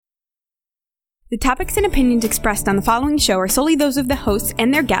The topics and opinions expressed on the following show are solely those of the hosts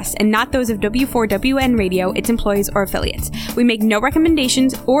and their guests and not those of W4WN Radio, its employees, or affiliates. We make no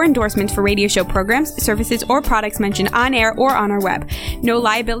recommendations or endorsements for radio show programs, services, or products mentioned on air or on our web. No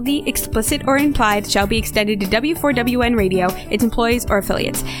liability, explicit or implied, shall be extended to W4WN Radio, its employees, or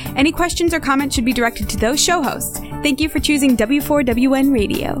affiliates. Any questions or comments should be directed to those show hosts. Thank you for choosing W4WN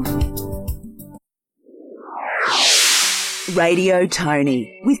Radio. Radio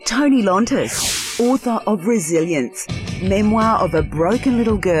Tony with Tony Lontis, author of Resilience, memoir of a broken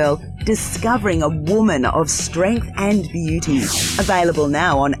little girl discovering a woman of strength and beauty. Available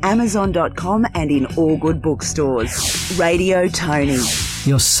now on Amazon.com and in all good bookstores. Radio Tony.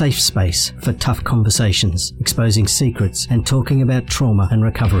 Your safe space for tough conversations, exposing secrets and talking about trauma and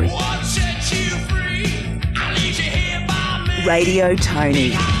recovery. Radio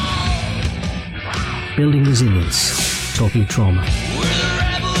Tony. Building resilience. Talking trauma.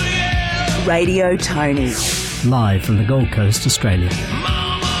 Radio Tony. Live from the Gold Coast, Australia.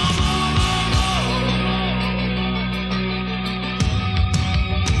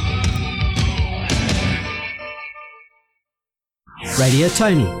 Radio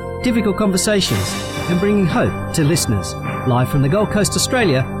Tony. Difficult conversations and bringing hope to listeners. Live from the Gold Coast,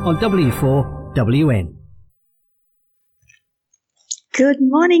 Australia on W4WN. Good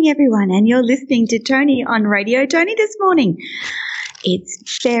morning, everyone, and you're listening to Tony on Radio Tony this morning. It's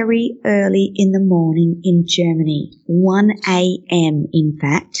very early in the morning in Germany, 1 a.m. in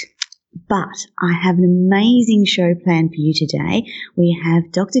fact, but I have an amazing show planned for you today. We have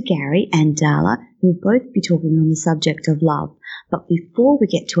Dr. Gary and Darla, who will both be talking on the subject of love. But before we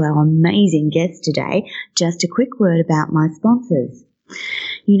get to our amazing guest today, just a quick word about my sponsors.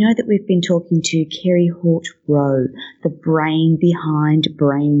 You know that we've been talking to Kerry Hort-Rowe, the brain behind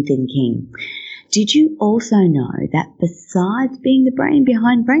brain thinking. Did you also know that besides being the brain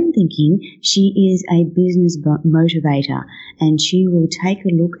behind brain thinking, she is a business motivator, and she will take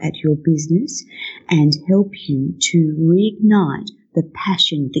a look at your business and help you to reignite the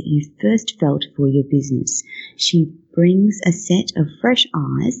passion that you first felt for your business. She brings a set of fresh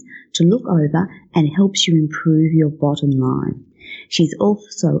eyes to look over and helps you improve your bottom line. She's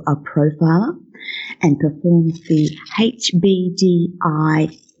also a profiler and performs the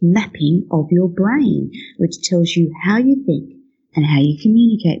HBDI mapping of your brain, which tells you how you think and how you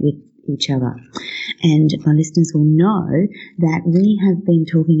communicate with each other. And my listeners will know that we have been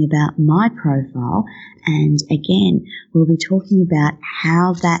talking about my profile, and again, we'll be talking about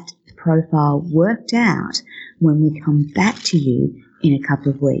how that profile worked out when we come back to you in a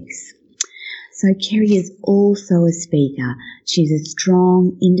couple of weeks. So Kerry is also a speaker. She's a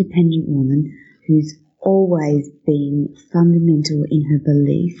strong, independent woman who's always been fundamental in her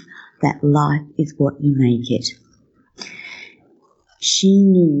belief that life is what you make it. She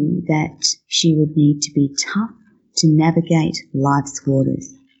knew that she would need to be tough to navigate life's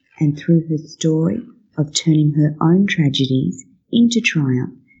waters, and through her story of turning her own tragedies into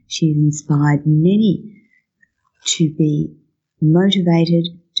triumph, she's inspired many to be motivated,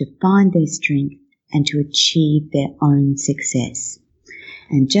 to find their strength and to achieve their own success.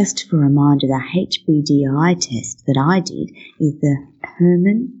 And just for a reminder, the HBDI test that I did is the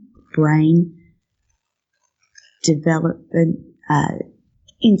Herman Brain Development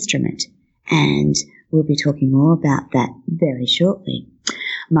Instrument, and we'll be talking more about that very shortly.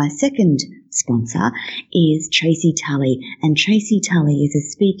 My second sponsor is Tracy Tully, and Tracy Tully is a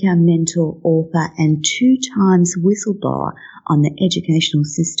speaker, mentor, author and 2 times whistleblower on the educational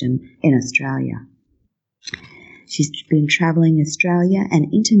system in Australia. She's been travelling Australia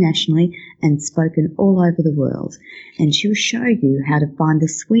and internationally and spoken all over the world, and she'll show you how to find the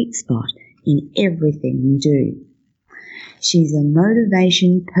sweet spot in everything you do. She's a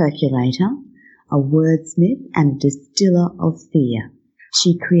motivation percolator, a wordsmith and a distiller of fear.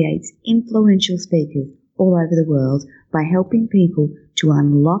 She creates influential speakers all over the world by helping people to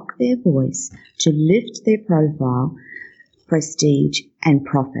unlock their voice, to lift their profile, prestige and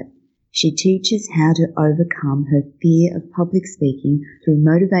profit. She teaches how to overcome her fear of public speaking through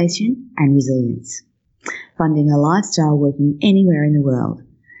motivation and resilience, funding a lifestyle working anywhere in the world.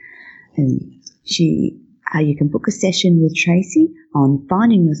 And you can book a session with Tracy on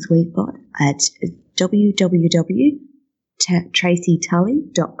Finding Your Sweet Spot at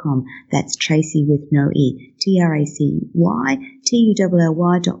www.tracytully.com. That's Tracy with no E,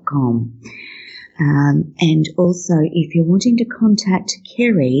 TracyTully.com. And also, if you're wanting to contact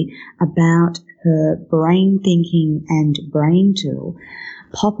Kerry about her brain thinking and brain tool,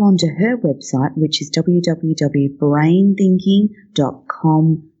 pop onto her website, which is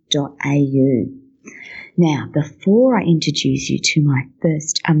www.brainthinking.com.au. Now, before I introduce you to my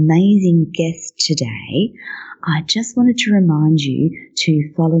first amazing guest today, I just wanted to remind you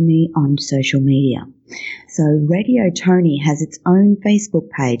to follow me on social media. So Radio Tony has its own Facebook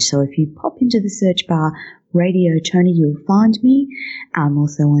page. So if you pop into the search bar Radio Tony, you'll find me. I'm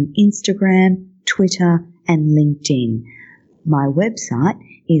also on Instagram, Twitter, and LinkedIn. My website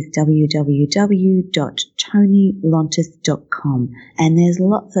is www.tonylontis.com, and there's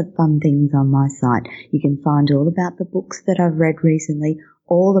lots of fun things on my site. You can find all about the books that I've read recently,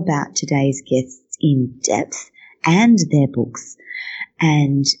 all about today's guests in depth and their books.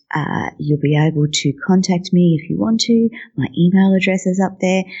 And you'll be able to contact me if you want to. My email address is up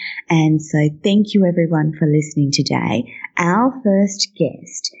there. And so thank you everyone for listening today. Our first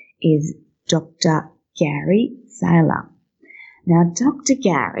guest is Dr. Gary Saylor. Now, Dr.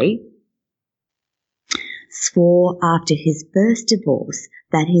 Gary swore after his first divorce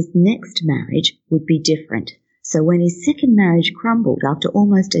that his next marriage would be different. So when his second marriage crumbled after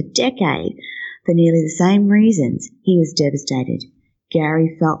almost a decade for nearly the same reasons, he was devastated.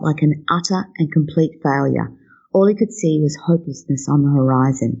 Gary felt like an utter and complete failure. All he could see was hopelessness on the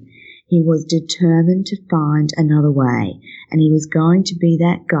horizon. He was determined to find another way, and he was going to be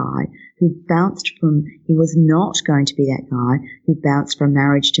that guy who was not going to be that guy who bounced from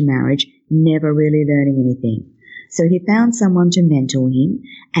marriage to marriage, never really learning anything. So he found someone to mentor him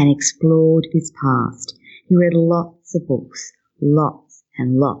and explored his past. He read lots of books, lots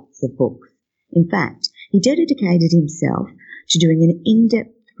and lots of books. In fact, he dedicated himself to doing an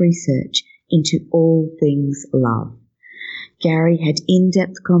in-depth research into all things love. Gary had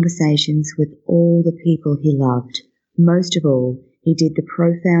in-depth conversations with all the people he loved. Most of all, he did the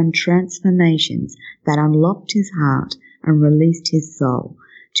profound transformations that unlocked his heart and released his soul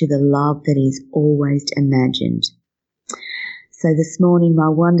to the love that he's always imagined. So this morning, my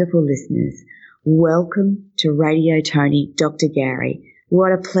wonderful listeners, welcome to Radio Tony, Dr. Gary.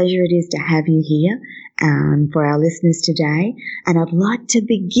 What a pleasure it is to have you here for our listeners today. And I'd like to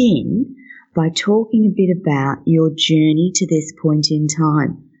begin by talking a bit about your journey to this point in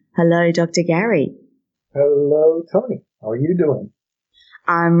time. Hello, Dr. Gary. Hello, Tony. How are you doing?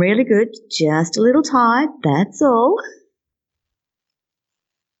 I'm really good. Just a little tired, that's all.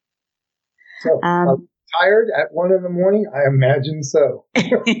 So, tired at 1 a.m? I imagine so. I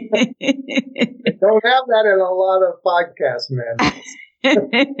don't have that in a lot of podcasts, man.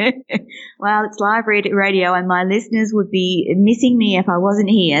 Well, it's live radio, and my listeners would be missing me if I wasn't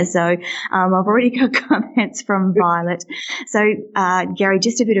here. So I've already got comments from Violet. So Gary,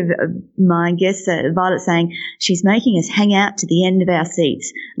 just a bit of my guess. Violet saying she's making us hang out to the end of our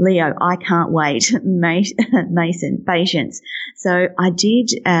seats. Leo, I can't wait. Mason, patience. So I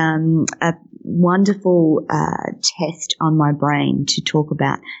did a wonderful test on my brain to talk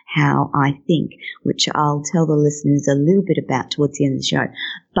about how I think, which I'll tell the listeners a little bit about towards the end of the show.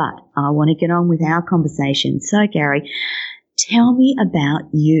 But I want to get on with our conversation. So, Gary, tell me about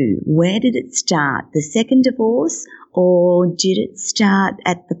you. Where did it start? The second divorce, or did it start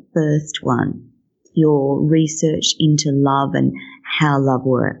at the first one? Your research into love and how love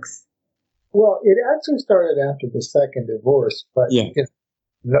works. Well, it actually started after the second divorce, but yes.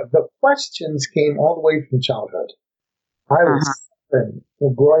 The questions came all the way from childhood. I was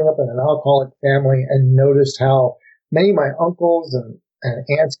growing up in an alcoholic family and noticed how many of my uncles and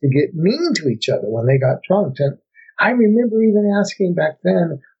aunts could get mean to each other when they got drunk. And I remember even asking back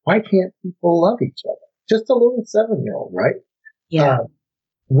then, why can't people love each other? Just a little 7-year-old, right? Yeah.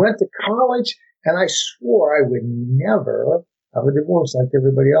 Went to college, and I swore I would never have a divorce like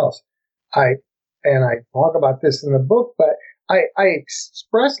everybody else. I talk about this in the book, but I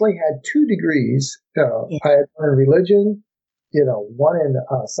expressly had 2 degrees. I had one in religion, one in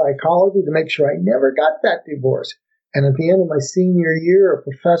psychology to make sure I never got that divorce. And at the end of my senior year, a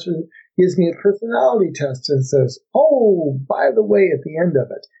professor gives me a personality test and says, oh, by the way, at the end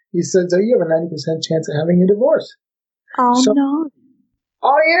of it, he says, you have a 90% chance of having a divorce. Oh, no.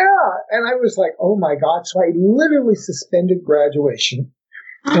 Oh, yeah. And I was like, oh, my God. So I literally suspended graduation.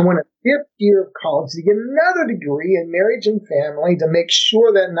 And went a 5th year of college to get another degree in marriage and family to make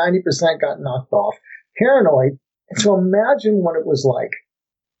sure that 90% got knocked off. Paranoid. And so imagine what it was like.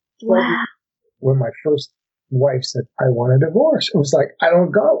 Wow. When my first wife said, I want a divorce. It was like, I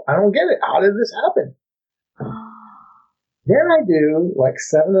don't get it. How did this happen? Then I do like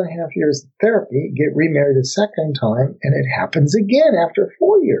 7.5 years of therapy, get remarried a second time, and it happens again after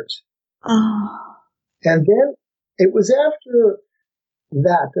 4 years. And then it was after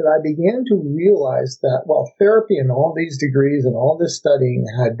that I began to realize that while therapy and all these degrees and all this studying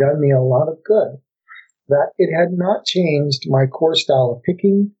had done me a lot of good, that it had not changed my core style of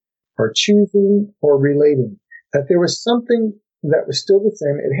picking or choosing or relating. That there was something that was still the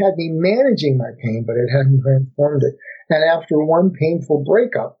same. It had me managing my pain, but it hadn't transformed it. And after one painful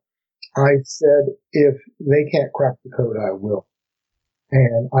breakup, I said, if they can't crack the code, I will.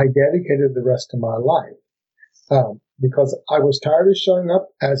 And I dedicated the rest of my life because I was tired of showing up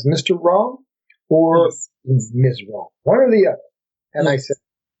as Mr. Wrong or Ms. Wrong, one or the other. And I said,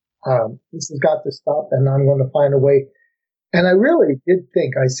 this has got to stop, and I'm going to find a way. And I really did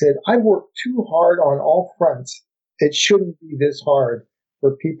think, I said, I've worked too hard on all fronts. It shouldn't be this hard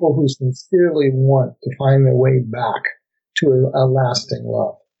for people who sincerely want to find their way back to a lasting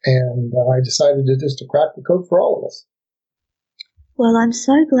love. And I decided to crack the code for all of us. Well, I'm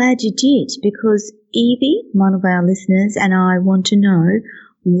so glad you did, because Evie, one of our listeners, and I want to know,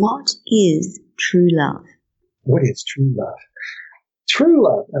 what is true love? What is true love? True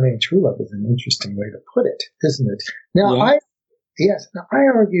love is an interesting way to put it, isn't it? Now, I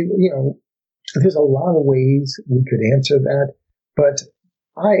argue, there's a lot of ways we could answer that, but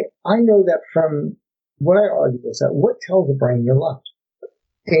I know that from what I argue is that what tells the brain you're loved?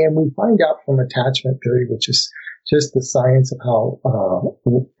 And we find out from attachment theory, which is just the science of how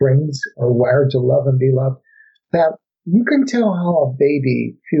brains are wired to love and be loved, that you can tell how a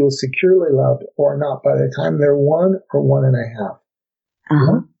baby feels securely loved or not by the time they're 1 or 1.5.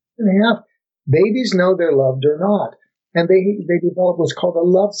 1.5. Babies know they're loved or not. And they develop what's called a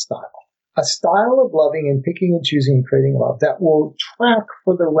love style. A style of loving and picking and choosing and creating love that will track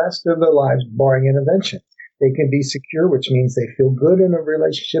for the rest of their lives, barring intervention. They can be secure, which means they feel good in a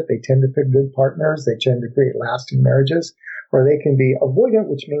relationship. They tend to pick good partners. They tend to create lasting marriages. Or they can be avoidant,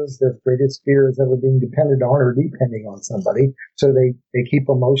 which means their greatest fear is ever being dependent on or depending on somebody. So they keep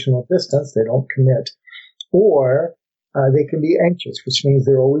emotional distance. They don't commit. Or they can be anxious, which means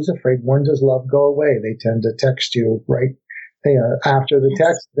they're always afraid. When does love go away? They tend to text you right after the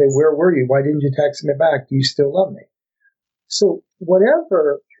text. Where were you? Why didn't you text me back? Do you still love me? So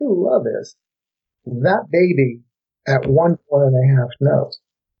whatever true love is, that baby at 1.5 knows.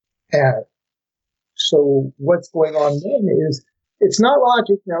 And so what's going on then is, it's not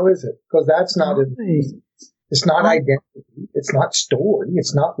logic now, is it? Because that's not it. It's not identity. It's not story.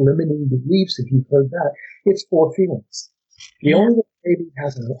 It's not limiting beliefs, if you've heard that. It's 4 feelings. The only thing the baby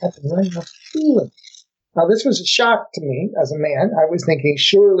has is running of feelings. Now, this was a shock to me as a man. I was thinking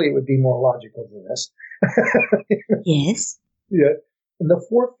surely it would be more logical than this. Yes. Yeah. And the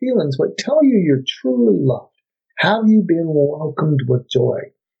 4 feelings would tell you you're truly loved. Have you been welcomed with joy?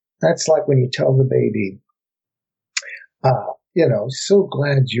 That's like when you tell the baby, so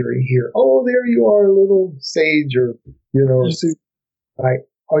glad you're here. Oh, there you are, little sage, or Sue. Right?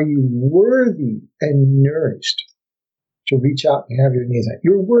 Are you worthy and nourished to reach out and have your needs met?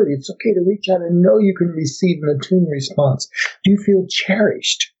 You're worthy. It's okay to reach out and know you can receive an attuned response. Do you feel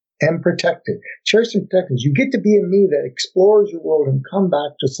cherished and protected? Cherished and protected. You get to be a me that explores your world and come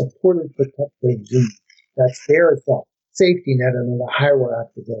back to support and protect their dreams. That's their self. Safety net under the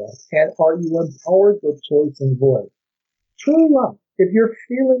hierarchy of life. And are you empowered with choice and voice? True love. If you're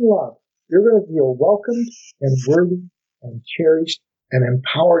feeling love, you're going to feel welcomed and worthy and cherished and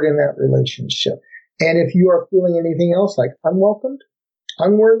empowered in that relationship. And if you are feeling anything else like unwelcomed,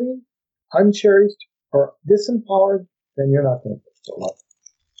 unworthy, uncherished, or disempowered, then you're not going to feel love.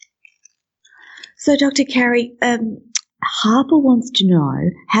 So, Dr. Carey, Harper wants to know,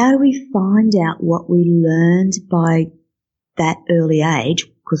 how do we find out what we learned by that early age?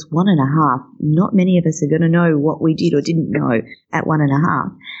 Because 1.5, not many of us are going to know what we did or didn't know at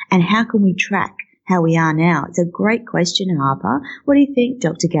 1.5. And how can we track how we are now? It's a great question, Harper. What do you think,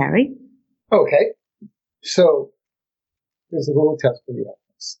 Dr. Gary? Okay. So there's a little test for the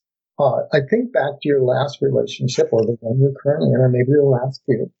audience. I think back to your last relationship, or the one you're currently in, or maybe your last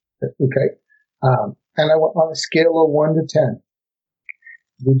few. Okay. And I went on a scale of 1 to 10.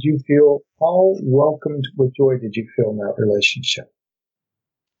 Did you feel, how welcomed with joy did you feel in that relationship?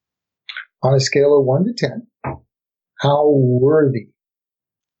 On a scale of 1 to 10, how worthy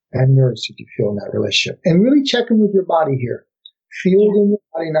and nourished did you feel in that relationship? And really check in with your body here. Feel it in your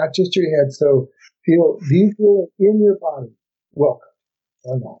body, not just your head. So do you feel in your body welcome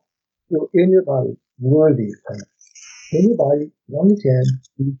or not? Feel in your body worthy or not? In your body, 1 to 10,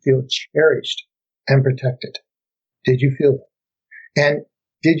 do you feel cherished and protected? Did you feel it? And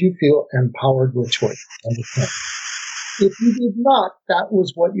did you feel empowered with choice? If you did not, that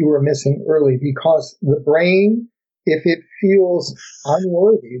was what you were missing early, because the brain, if it feels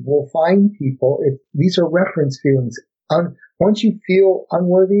unworthy, will find people. These are reference feelings. Once you feel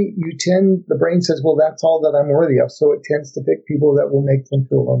unworthy, the brain says, well, that's all that I'm worthy of. So it tends to pick people that will make them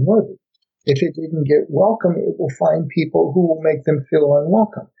feel unworthy. If it didn't get welcome, it will find people who will make them feel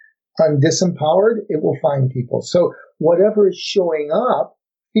unwelcome. disempowered, it will find people. So whatever is showing up,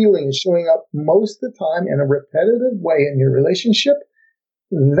 feeling is showing up most of the time in a repetitive way in your relationship,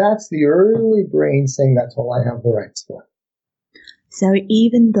 that's the early brain saying that's all I have the rights for. So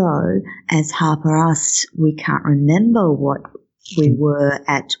even though, as Harper asks, we can't remember what we were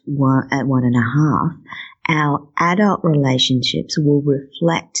at 1.5, our adult relationships will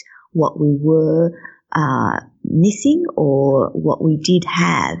reflect what we were missing or what we did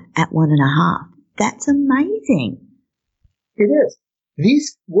have at 1.5. That's amazing. It is.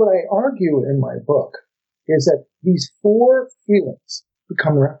 What I argue in my book is that these 4 feelings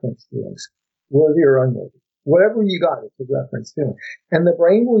become reference feelings, worthy or unworthy. Whatever you got, it's a reference feeling. And the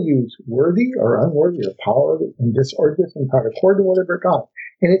brain will use worthy or unworthy or power and disempowered according to whatever it got.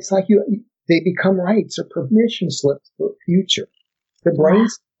 And it's like they become rights or permission slips for the future. The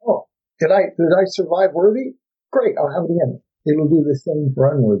brain's, did I survive worthy? Great, I'll have it again. It'll do the same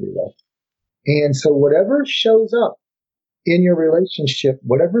for unworthy though. And so whatever shows up in your relationship,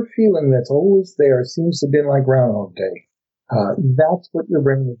 whatever feeling that's always there seems to have been like Groundhog Day. That's what your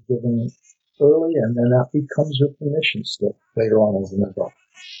brain is giving early, and then that becomes your permission slip later on as an adult.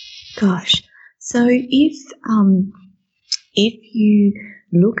 Gosh. So if you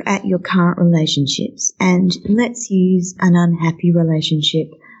look at your current relationships, and let's use an unhappy relationship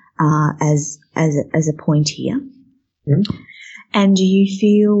as a point here, and you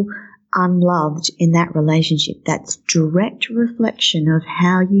feel unloved in that relationship, that's direct reflection of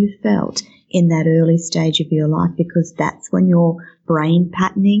how you felt in that early stage of your life, because that's when your brain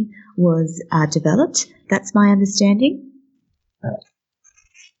patterning was developed. That's my understanding.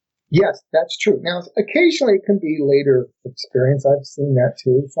 Yes, that's true. Now, occasionally it can be later experience. I've seen that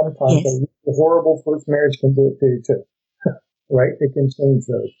too. Sometimes the horrible first marriage can do it to you too, right? It can change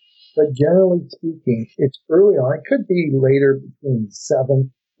those. But generally speaking, it's early on. It could be later between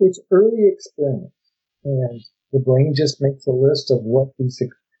 7. It's early experience. And the brain just makes a list of what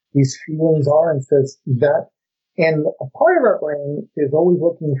these feelings are and says that. And a part of our brain is always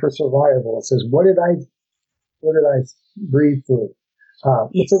looking for survival. It says, what did I breathe through?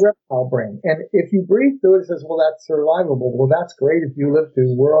 It's a reptile brain. And if you breathe through it, it says, well, that's survivable. Well, that's great if you live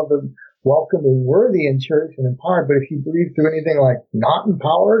through world of welcome and worthy and cherished and empowered. But if you breathe through anything like not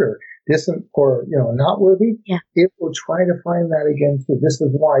empowered or distant or, not worthy, it will try to find that again too. This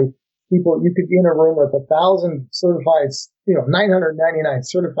is why you could be in a room with 1,000 certified, 999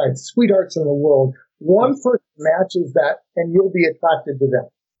 certified sweethearts in the world. One person matches that and you'll be attracted to them.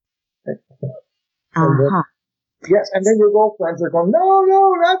 Yes, and then your girlfriends are going, no,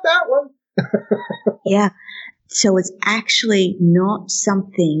 not that one. Yeah. So it's actually not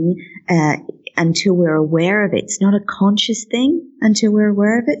something until we're aware of it. It's not a conscious thing until we're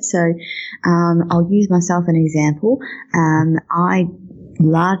aware of it. So I'll use myself an example. I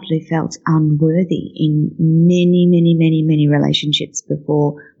largely felt unworthy in many relationships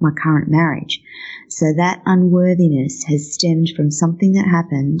before my current marriage. So that unworthiness has stemmed from something that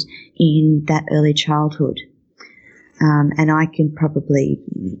happened in that early childhood. And I can probably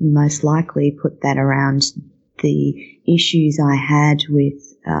most likely put that around the issues I had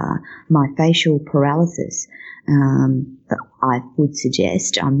with my facial paralysis. But I would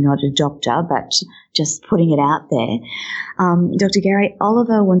suggest, I'm not a doctor, but just putting it out there. Dr. Gary,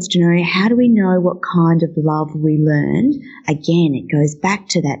 Oliver wants to know, how do we know what kind of love we learned? Again, it goes back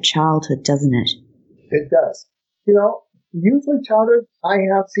to that childhood, doesn't it? It does. Usually childhood, I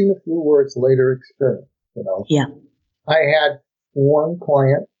have seen a few words later experience, Yeah. I had one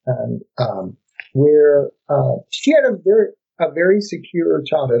client and where she had a very secure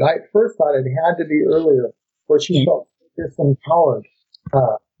childhood. I at first thought it had to be earlier, where she felt disempowered.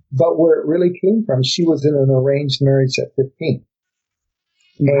 But where it really came from, she was in an arranged marriage at 15,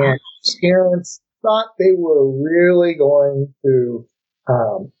 and parents thought they were really going to,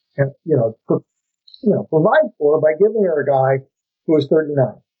 provide for her by giving her a guy who was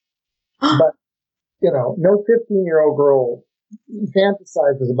 39. But no 15-year-old girl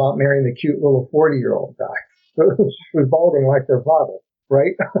fantasizes about marrying the cute little 40-year-old guy who's balding like their father,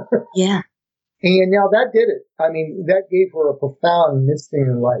 right? Yeah. And now that did it. I mean, that gave her a profound missing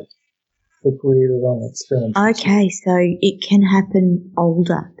in life to create her own experience. Okay, so it can happen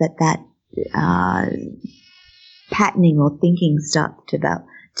older, that patterning or thinking starts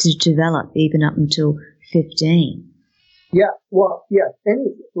to develop even up until 15. Yeah, well, yeah,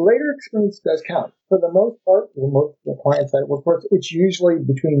 any later experience does count. For the most part, for most of the clients I work with, it's usually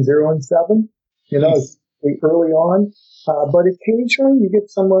between 0 and 7, it's early on. But occasionally you get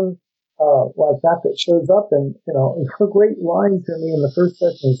someone like that shows up and, her great line to me in the first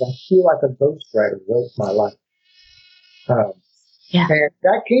session is, I feel like a ghostwriter wrote my life. Yeah. And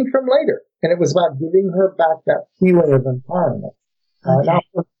that came from later. And it was about giving her back that feeling of empowerment. Okay.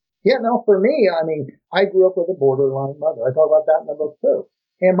 Now for me, I mean, I grew up with a borderline mother. I talk about that in the book too.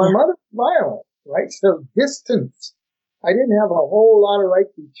 And my mother was violent, right? So distance. I didn't have a whole lot of right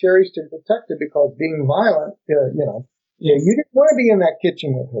to be cherished and protected because being violent, you didn't want to be in that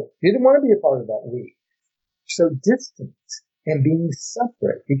kitchen with her. You didn't want to be a part of that week. So distance and being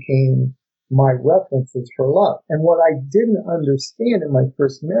separate became my references for love. And what I didn't understand in my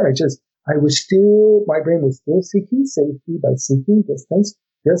first marriage is my brain was still seeking safety by seeking distance.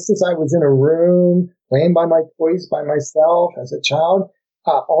 Just as I was in a room playing by my toys by myself as a child,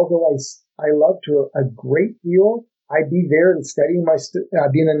 although I loved her a great deal, I'd be there and studying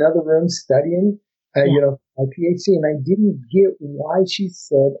I'd be in another room studying, my PhD, and I didn't get why she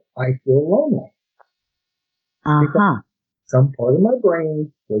said, I feel lonely. Because some part of my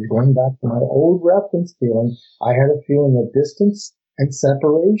brain was going back to my old reference feeling. I had a feeling of distance and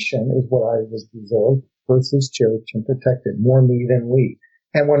separation is what I was deserved versus cherished and protected, more me than we.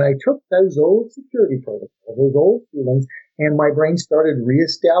 And when I took those old security protocols, those old feelings, and my brain started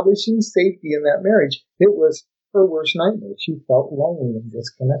reestablishing safety in that marriage, it was her worst nightmare. She felt lonely and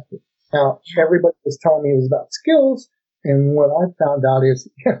disconnected. Now, everybody was telling me it was about skills, and what I found out is,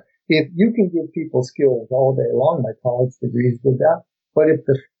 if you can give people skills all day long, my college degrees did that, but if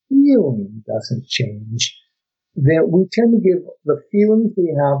the feeling doesn't change, then we tend to give the feelings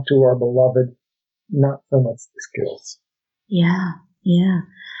we have to our beloved, not so much the skills. Yeah.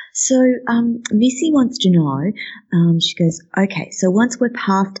 So, Missy wants to know, she goes, okay, so once we're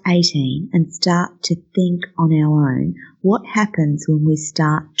past 18 and start to think on our own, what happens when we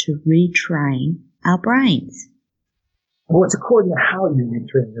start to retrain our brains? Well, it's according to how you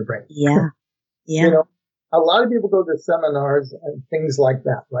retrain your brain. Yeah. A lot of people go to seminars and things like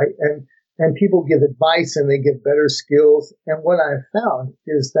that, right? And people give advice and they give better skills. And what I've found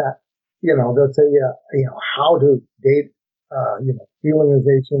is that, they'll tell you, how to date,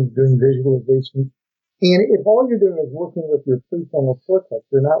 feelingization, doing visualization. And if all you're doing is working with your prefrontal cortex,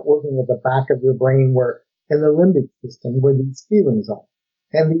 you're not working with the back of your brain in the limbic system where these feelings are.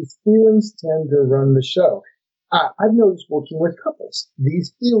 And these feelings tend to run the show. I've noticed working with couples,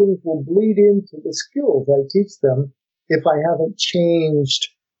 these feelings will bleed into the skills I teach them if I haven't changed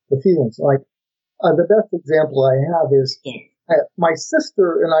the feelings. Like, the best example I have is my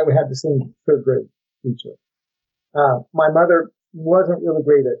sister and I had the same third grade teacher. My mother wasn't really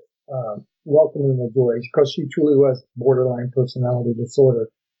great at welcoming the joy because she truly was borderline personality disorder.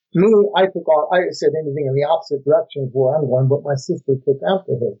 Me, I said anything in the opposite direction of where I'm going, but my sister took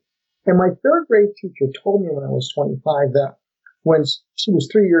after her. And my third grade teacher told me when I was 25 that when she was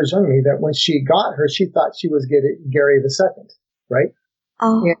 3 years younger than me, that when she got her, she thought she was Gary II, right?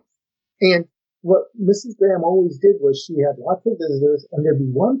 Oh. And what Mrs. Graham always did was she had lots of visitors, and there'd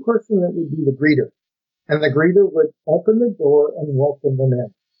be one person that would be the greeter. And the greeter would open the door and welcome them in.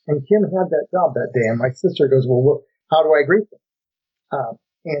 And Kim had that job that day. And my sister goes, well, how do I greet them?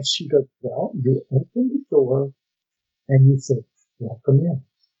 And she goes, well, you open the door and you say, welcome in.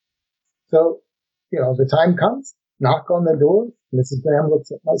 So, the time comes, knock on the door. Mrs. Graham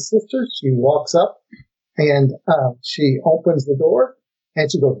looks at my sister. She walks up and she opens the door and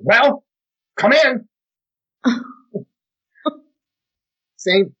she goes, well, come in.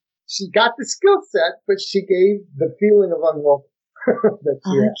 Same. She got the skill set, but she gave the feeling of unwelcome that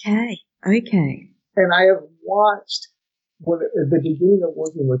she had. Okay. And I have watched at the beginning of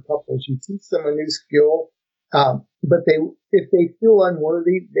working with couples, you teach them a new skill, but if they feel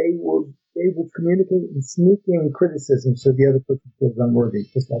unworthy, they will communicate and sneak in criticism so the other person feels unworthy,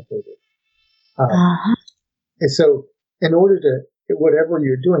 just like they did. And so, in order to whatever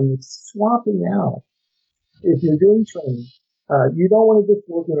you're doing, it's swapping out. If you're doing training, you don't want to just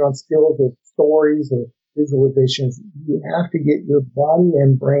working on skills or stories or visualizations. You have to get your body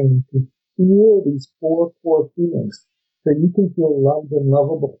and brain to feel these 4 core feelings so you can feel loved and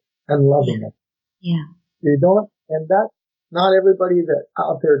lovable and loving it. Yeah. You don't, and that, not everybody that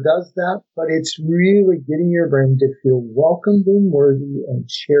out there does that, but it's really getting your brain to feel welcomed and worthy and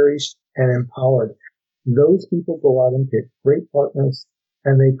cherished and empowered. Those people go out and get great partners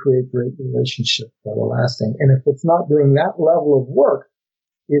and they create great relationships that are lasting. And if it's not doing that level of work,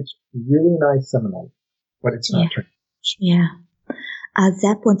 it's really nice seminar, but it's not true. Yeah.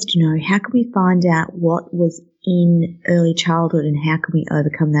 Zap wants to know, how can we find out what was in early childhood and how can we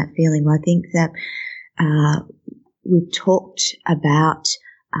overcome that feeling? Well, I think that we've talked about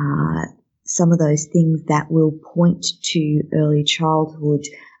some of those things that will point to early childhood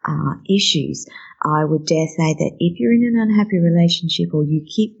issues. I would dare say that if you're in an unhappy relationship or you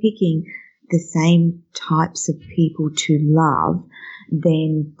keep picking the same types of people to love,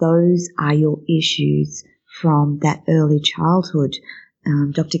 then those are your issues from that early childhood.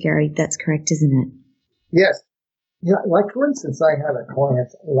 Dr. Gary, that's correct, isn't it? Yes. Yeah, like for instance, I had a client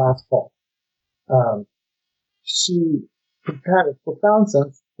last fall. She had a profound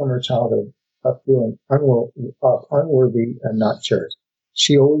sense from her childhood of feeling unworthy and not cherished.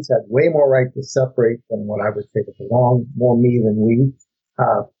 She always had way more right to separate than what I would say to belong, more me than we.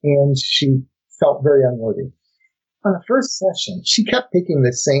 And she felt very unworthy. On the first session, she kept picking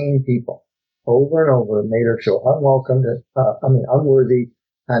the same people over and over, made her feel unwelcomed, unworthy,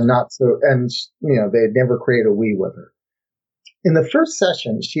 and not so, and, they had never created a we with her. In the first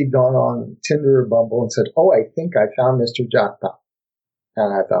session, she'd gone on Tinder or Bumble and said, "Oh, I think I found Mr. Jackpot."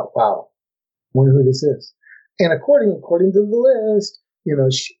 And I thought, wow, wonder who this is. And according to the list,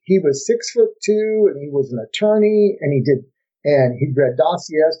 he was 6'2" and he was an attorney and he'd read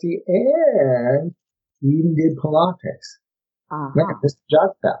Dostoevsky and he even did Pilates. Man, Mr.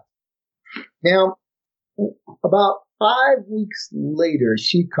 Jackpot. Now, about 5 weeks later,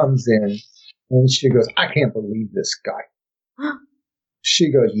 she comes in and she goes, "I can't believe this guy."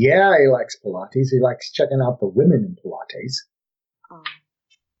 She goes, "Yeah, he likes Pilates. He likes checking out the women in Pilates."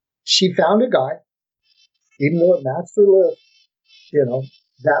 She found a guy, even though it matched her list,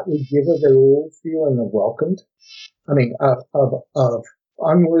 that would give her the old feeling of welcomed. Of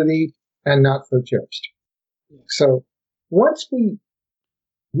unworthy and not so cherished. So once we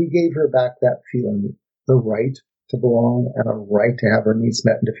gave her back that feeling, the right to belong and a right to have her needs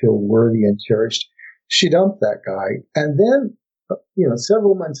met and to feel worthy and cherished, she dumped that guy. And then,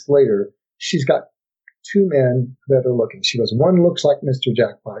 several months later, she's got 2 men that are looking. She goes, one looks like Mr.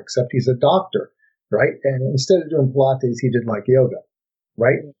 Jackpot, except he's a doctor, right? And instead of doing Pilates, he did like yoga,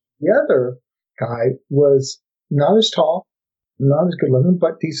 right? The other guy was not as tall, not as good looking,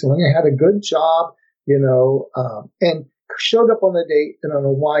 but decent looking, had a good job, and showed up on the date in an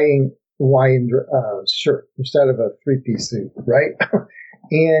Hawaiian shirt instead of a 3-piece suit, right?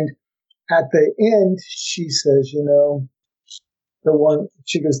 And at the end, she says, the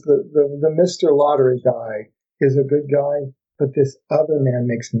Mr. Lottery guy is a good guy, but this other man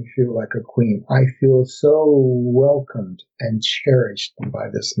makes me feel like a queen. I feel so welcomed and cherished by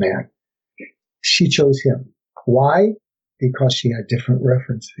this man. She chose him. Why? Because she had different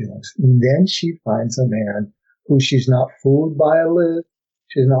reference feelings. And then she finds a man who she's not fooled by a list.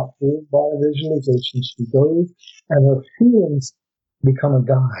 She's not fooled by a visualization. She goes and her feelings become a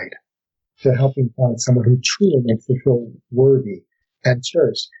guide to helping find someone who truly makes her feel worthy and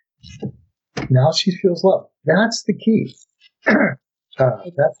cherished. Now she feels love. That's the key.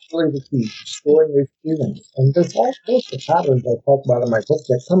 That's really the key, restoring these feelings. And there's all sorts of patterns I talk about in my book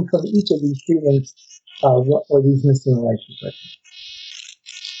that come from each of these feelings or these missing relationships.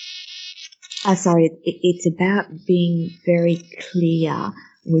 It's about being very clear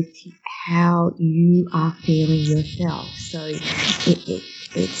with how you are feeling yourself. So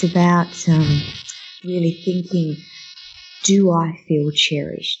it's about really thinking, do I feel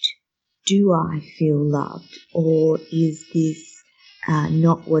cherished? Do I feel loved? Or is this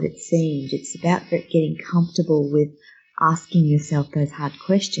not what it seemed? It's about getting comfortable with asking yourself those hard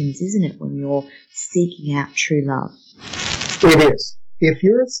questions, isn't it, when you're seeking out true love? It is. If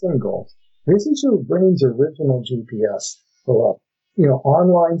you're single, this is your brain's original GPS for love.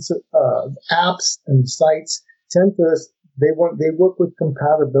 Online apps and sites tend to, they work with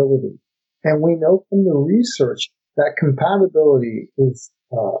compatibility. And we know from the research that compatibility is,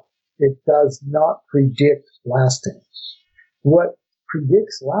 it does not predict lasting. What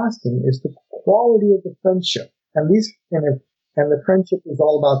predicts lasting is the quality of the friendship. And the friendship is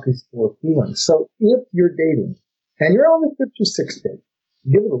all about these 4 feelings. So if you're dating and you're on the 5th or 6th date,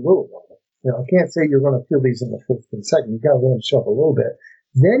 give it a little while. I can't say you're going to feel these in the 5th and 2nd. You got to let them show up a little bit.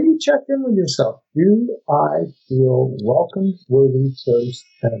 Then you check in with yourself. Do I feel welcomed, worthy, cherished,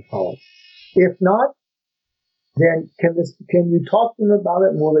 and empowered? If not, then can you talk to them about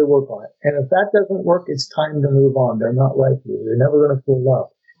it and will they work on it? And if that doesn't work, it's time to move on. They're not right for you. They're never going to feel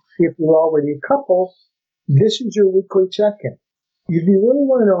loved. If you're already a couple, this is your weekly check-in. If you really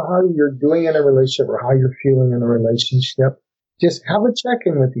want to know how you're doing in a relationship or how you're feeling in a relationship, just have a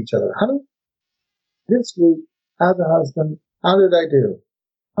check-in with each other. Honey, this week, as a husband, how did I do?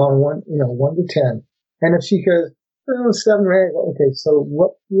 On 1 to 10. And if she goes, 7 or 8, okay, so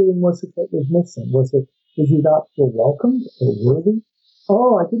what feeling was it that was missing? Did you not feel welcomed or worthy?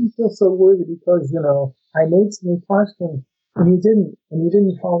 Oh, I didn't feel so worthy because, I made some questions and you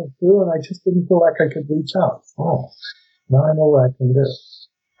didn't follow through and I just didn't feel like I could reach out. Oh, now I know what I can do.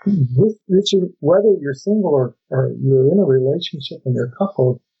 Whether you're single or you're in a relationship and you're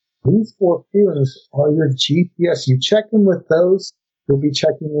coupled, These 4 feelings are your GPS. You check in with those, you'll be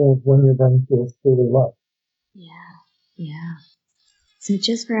checking in with when your brain feels truly loved. Yeah. So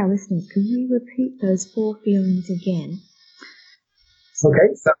just for our listeners, can you repeat those 4 feelings again?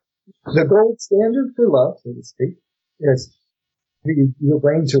 Okay, so the gold standard for love, so to speak, is your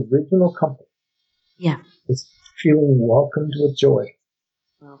brain's original compass. Yeah. It's feeling welcomed with joy.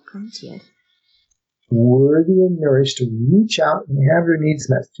 Welcomed, yes. Worthy and nourished to reach out and have your needs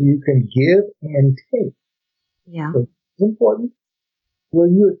met so you can give and take. Yeah. So it's important. Where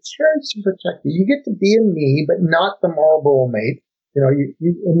you are cherished and protected. You get to be a me, but not the Marlboro mate. You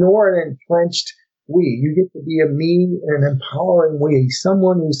ignore an entrenched we. You get to be a me and an empowering we.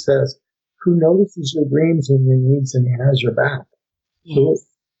 Someone who notices your dreams and your needs and has your back. Yes.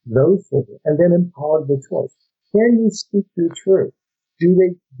 Those things. And then empowered with choice. Can you speak your truth? Do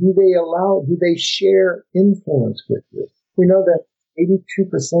they share influence with you? We know that 82%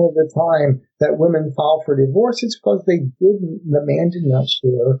 of the time that women file for divorce, it's because the man did not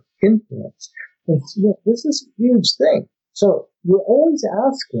share influence. And this is a huge thing. So you're always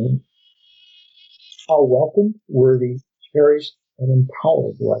asking, how welcomed, worthy, cherished, and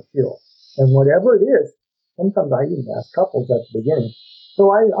empowered do I feel? And whatever it is, sometimes I even ask couples at the beginning. So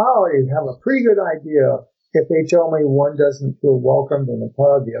I already have a pretty good idea if they tell me one doesn't feel welcomed and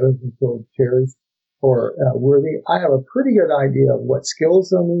empowered, the other doesn't feel cherished or worthy. I have a pretty good idea of what skills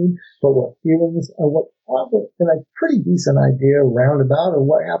they'll need, but what feelings and a pretty decent idea roundabout of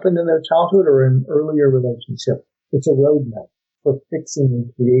what happened in their childhood or in earlier relationship. It's a roadmap for fixing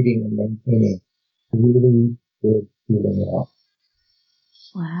and creating and maintaining really good feeling love.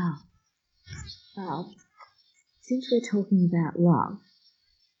 Wow. Well, since we're talking about love,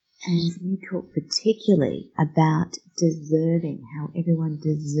 and you talk particularly about deserving, how everyone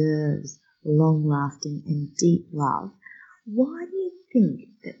deserves long-lasting and deep love, why do you think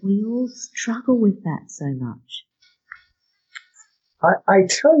that we all struggle with that so much? I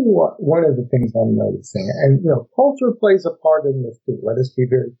tell you what, one of the things I'm noticing, and culture plays a part in this too. Let us be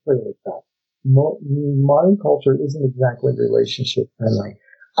very clear with that. Modern culture isn't exactly relationship friendly.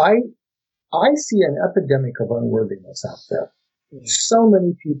 I see an epidemic of unworthiness out there. Yeah. So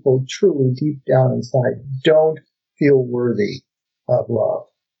many people truly deep down inside don't feel worthy of love.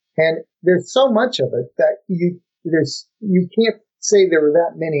 And there's so much of it that you can't say there were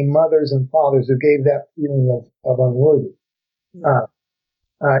that many mothers and fathers who gave that feeling of unworthy. Yeah.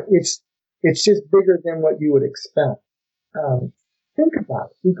 It's just bigger than what you would expect. Think about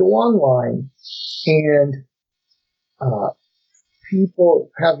it. You go online and people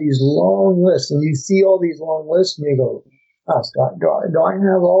have these long lists, and you see all these long lists, and you go, oh, Scott, do I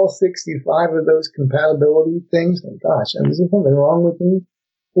have all 65 of those compatibility things? And gosh, is there something wrong with me?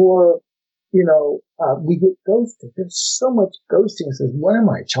 Or, we get ghosted. There's so much ghosting. It says, what am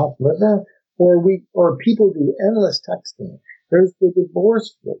I, chopped liver? Or people do endless texting. There's the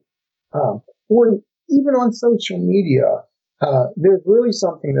divorce rate. Or even on social media, there's really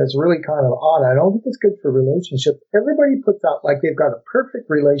something that's really kind of odd. I don't think it's good for relationships. Everybody puts out like they've got a perfect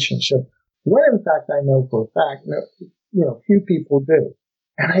relationship, when in fact I know for a fact, few people do.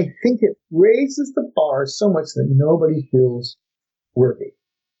 And I think it raises the bar so much that nobody feels worthy.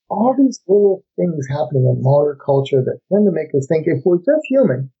 All these little things happening in modern culture that tend to make us think if we're just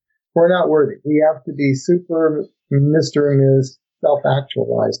human, we're not worthy. We have to be super Mr. and Ms.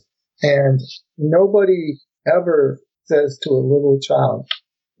 self-actualized. And nobody ever says to a little child,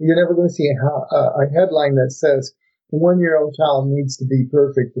 you're never going to see a headline that says, 1-year-old child needs to be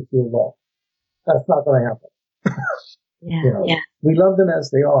perfect to feel loved. That's not going to happen. Yeah. We love them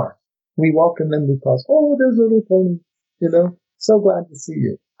as they are. We welcome them because, there's little Tony, so glad to see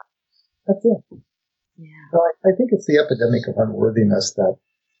you. That's it. Yeah. So I think it's the epidemic of unworthiness that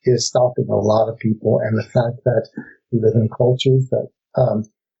is stopping a lot of people, and the fact that we live in cultures that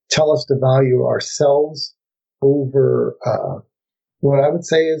tell us to value ourselves over what I would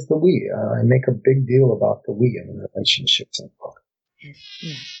say is the we. I make a big deal about the we in relationships in the book.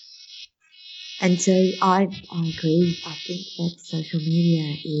 Yeah. And so I agree. I think that social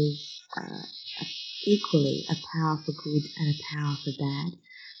media is equally a power for good and a power for bad.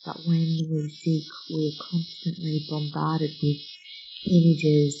 But when we're constantly bombarded with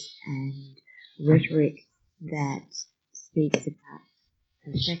images and rhetoric that speaks about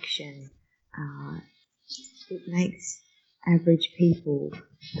perfection, it makes average people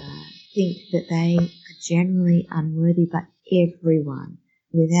think that they are generally unworthy, but everyone,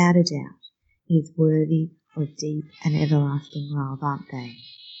 without a doubt, is worthy of deep and everlasting love, aren't they?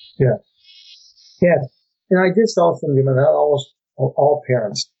 Yeah. Yeah. And I just also think that all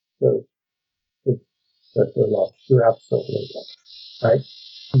parents that they're loved. You're absolutely right.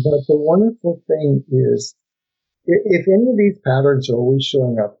 But the wonderful thing is, if any of these patterns are always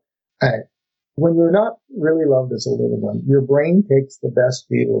showing up, when you're not really loved as a little one, your brain takes the best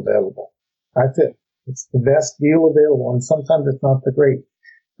deal available. That's it. It's the best deal available, and sometimes it's not the great.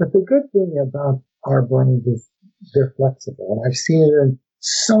 But the good thing about our brains is they're flexible, and I've seen it in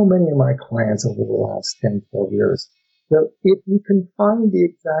so many of my clients over the last 10, 12 years. So if you can find the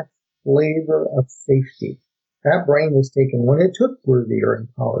exact flavor of safety, that brain was taken when it took worthy or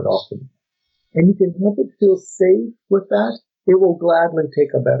empowered off of it, and you can help it feel safe with that, it will gladly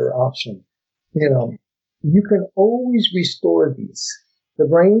take a better option. You can always restore these. The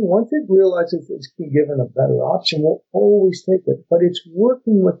brain, once it realizes it's been given a better option, will always take it. But it's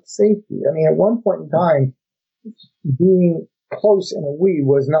working with safety. I mean, at one point in time, being close in a we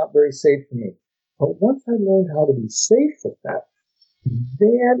was not very safe for me. But once I learned how to be safe with that,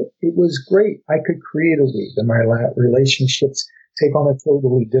 then it was great. I could create a we, and my relationships take on a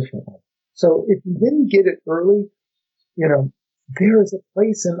totally different one. So if you didn't get it early, there is a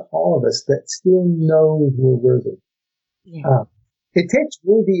place in all of us that still knows we're worthy. Yeah. It takes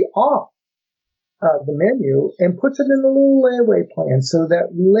worthy off the menu and puts it in a little layaway plan so that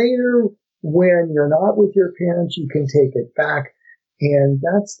later when you're not with your parents, you can take it back. And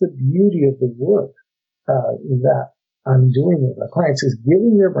that's the beauty of the work that I'm doing with my clients, is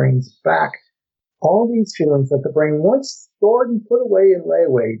giving their brains back all these feelings that the brain once stored and put away in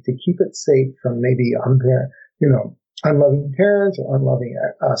layaway to keep it safe from maybe unloving parents or unloving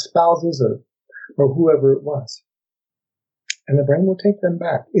spouses or whoever it was. And the brain will take them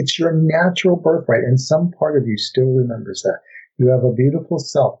back. It's your natural birthright, and some part of you still remembers that. You have a beautiful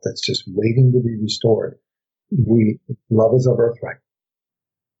self that's just waiting to be restored. Love is our birthright.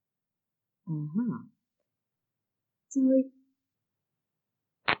 Mm-hmm. So,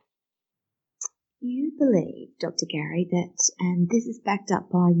 you believe, Dr. Gary, that, and this is backed up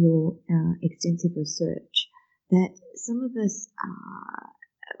by your extensive research, that some of us,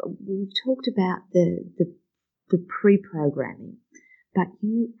 we've talked about the pre-programming, but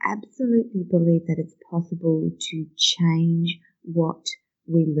you absolutely believe that it's possible to change what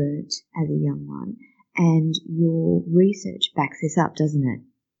we learnt as a young one, and your research backs this up, doesn't it?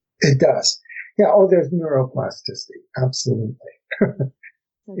 It does. Yeah. Oh, there's neuroplasticity. Absolutely.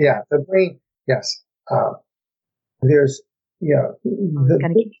 Yeah. The brain. Yes. There's. Yeah. I'm going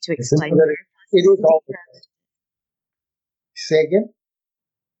to get you to explain. It is all. Say again.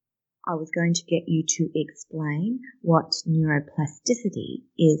 I was going to get you to explain what neuroplasticity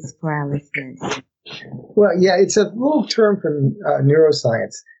is for our listeners. Well, yeah, it's a little term from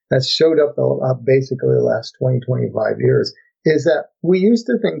neuroscience that's showed up basically the last 20, 25 years, is that we used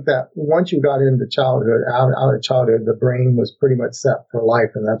to think that once you got into childhood, out of childhood, the brain was pretty much set for life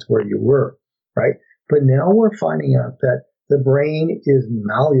and that's where you were, right? But now we're finding out that the brain is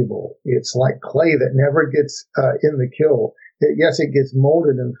malleable. It's like clay that never gets in the kiln. Yes, it gets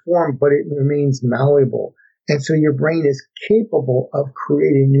molded and formed, but it remains malleable. And so your brain is capable of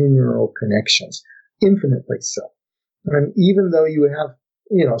creating new neural connections, infinitely so. And even though you have,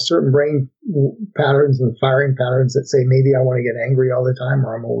 certain brain patterns and firing patterns that say maybe I want to get angry all the time,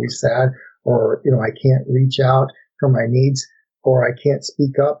 or I'm always sad, or, I can't reach out for my needs, or I can't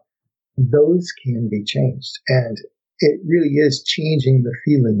speak up, those can be changed. And it really is changing the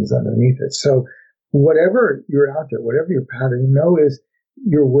feelings underneath it. So whatever you're out there, whatever your pattern, know is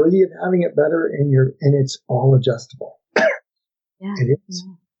you're worthy of having it better, and it's all adjustable. Yeah, it is.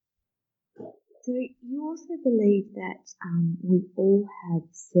 Yeah. So you also believe that we all have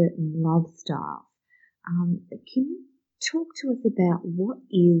certain love styles. Can you talk to us about what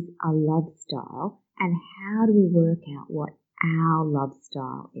is a love style and how do we work out what our love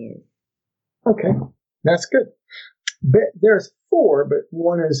style is? Okay, that's good. But there's 4, but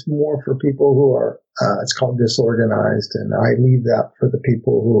one is more for people who are, it's called disorganized, and I leave that for the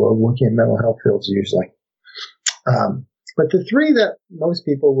people who are working in mental health fields usually. But the 3 that most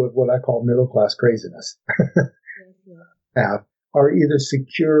people with what I call middle-class craziness have are either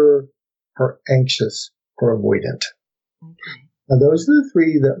secure or anxious or avoidant. Okay. Now, those are the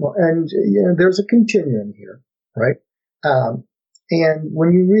 3 that, and there's a continuum here, right? And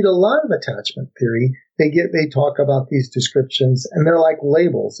when you read a lot of attachment theory, they talk about these descriptions, and they're like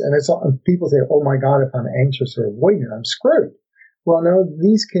labels. And people say, oh my God, if I'm anxious or avoidant, I'm screwed. Well, no,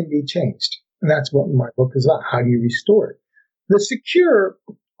 these can be changed. And that's what my book is about. How do you restore it? The secure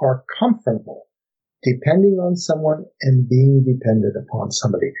are comfortable, depending on someone and being dependent upon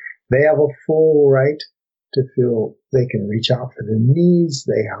somebody. They have a full right to feel they can reach out for their needs.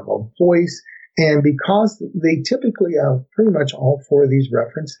 They have a voice. And because they typically have pretty much all four of these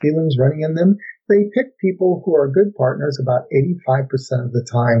reference feelings running in them, they pick people who are good partners about 85% of the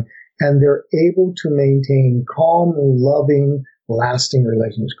time, and they're able to maintain calm, loving, lasting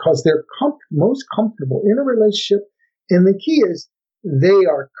relationships because they're most comfortable in a relationship. And the key is they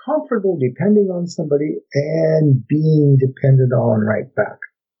are comfortable depending on somebody and being depended on right back.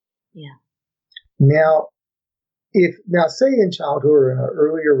 Yeah. Now, say in childhood or in an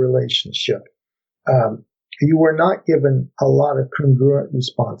earlier relationship, you were not given a lot of congruent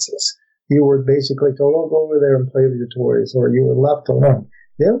responses. You were basically told, "Oh, go over there and play with your toys," or you were left alone.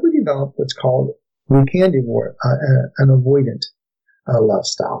 Then we developed what's called an avoidant love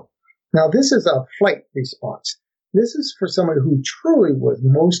style. Now, this is a flight response. This is for someone who truly was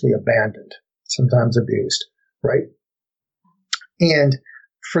mostly abandoned, sometimes abused, right? And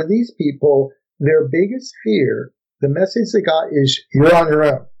for these people, their biggest fear, the message they got is, you're on your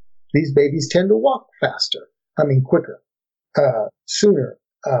own. These babies tend to walk quicker, sooner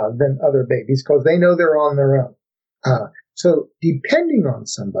than other babies because they know they're on their own. So depending on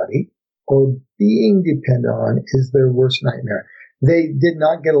somebody or being dependent on is their worst nightmare. They did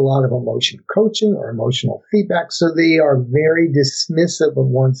not get a lot of emotion coaching or emotional feedback, so they are very dismissive of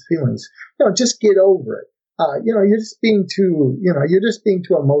one's feelings. Just get over it. You're just being too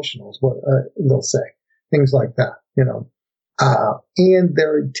emotional is what they'll say. Things like that, and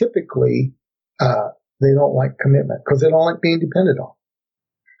they're typically, they don't like commitment because they don't like being dependent on.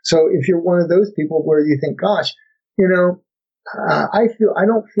 So if you're one of those people where you think, gosh, I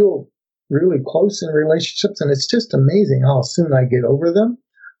don't feel really close in relationships, and it's just amazing how soon I get over them.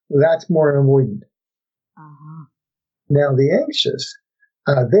 That's more an avoidant. Uh-huh. Now, the anxious,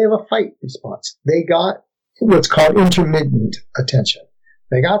 they have a fight response. They got what's called intermittent attention.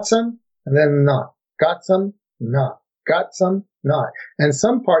 They got some, and then not. Got some, not. Got some, not. And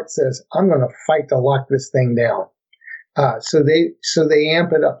some part says, I'm going to fight to lock this thing down. So they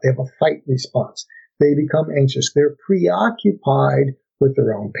amp it up. They have a fight response. They become anxious. They're preoccupied with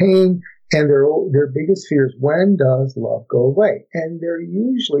their own pain, and their biggest fear is, when does love go away? And they're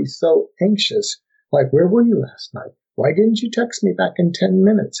usually so anxious. Like, where were you last night? Why didn't you text me back in 10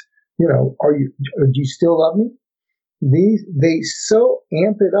 minutes? Do you still love me? They so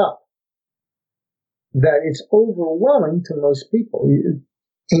amp it up that it's overwhelming to most people.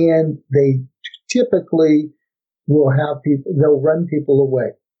 And they typically will have people, they'll run people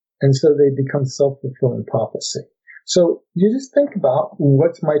away. And so they become self-fulfilling prophecy. So you just think about,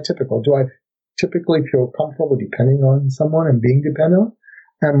 what's my typical? Do I typically feel comfortable depending on someone and being dependent on?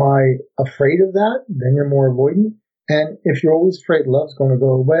 Am I afraid of that? Then you're more avoidant. And if you're always afraid love's going to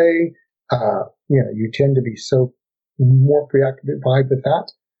go away, you tend to be so more preoccupied with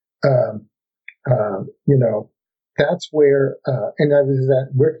that. That's where,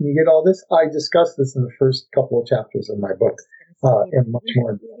 where can you get all this? I discussed this in the first couple of chapters of my book, and much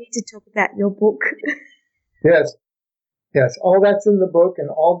more. We need to talk about your book. Yes, all that's in the book, and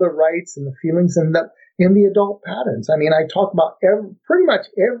all the rights and the feelings and the adult patterns. I mean, I talk about pretty much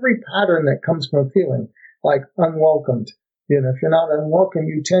every pattern that comes from a feeling, like unwelcomed. If you're not unwelcome,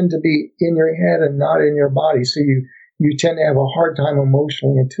 you tend to be in your head and not in your body, so you tend to have a hard time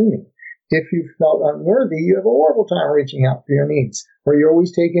emotionally attuning. If you felt unworthy, you have a horrible time reaching out for your needs, or you're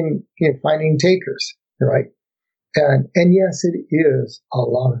always finding takers, right? And yes, it is a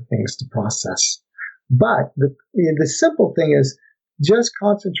lot of things to process. But the simple thing is just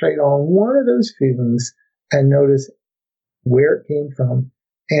concentrate on one of those feelings and notice where it came from,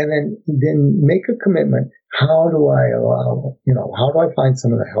 and then make a commitment. How do I find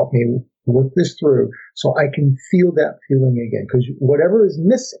someone to help me work this through so I can feel that feeling again? Because whatever is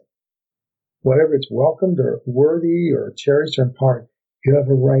missing, whatever it's welcomed or worthy or cherished or empowered, you have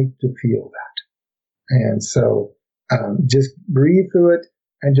a right to feel that. And so just breathe through it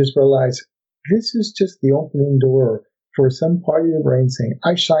and just realize this is just the opening door for some part of your brain saying,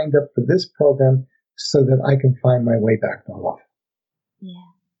 I signed up for this program so that I can find my way back to love.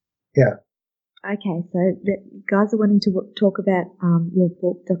 Yeah. Okay, so the guys are wanting to talk about your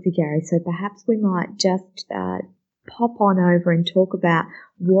book, Dr. Gary, so perhaps we might just pop on over and talk about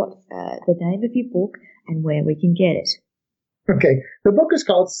what the name of your book and where we can get it. Okay, the book is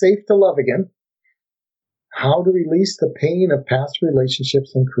called Safe to Love Again: How to Release the Pain of Past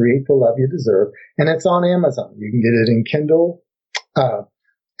Relationships and Create the Love You Deserve, and it's on Amazon. You can get it in Kindle.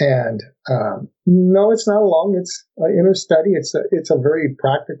 No, it's not long. It's an inner study. It's a very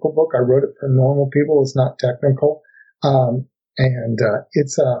practical book. I wrote it for normal people. It's not technical.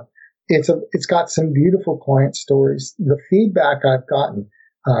 It's got some beautiful client stories. The feedback I've gotten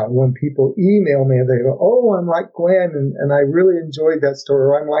When people email me, they go, "Oh, I'm like Gwen, and I really enjoyed that story,"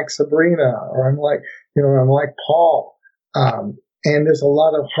 or "I'm like Sabrina," or "I'm like Paul." And there's a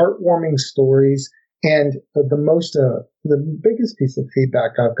lot of heartwarming stories. And the biggest piece of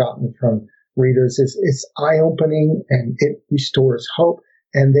feedback I've gotten from readers is it's eye-opening and it restores hope.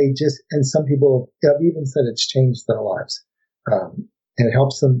 And some people have even said it's changed their lives. And it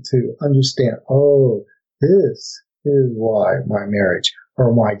helps them to understand, oh, this is why my marriage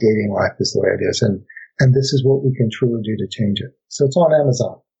or my dating life is the way it is. And this is what we can truly do to change it. So it's on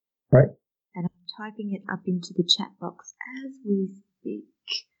Amazon, right? And I'm typing it up into the chat box as we speak.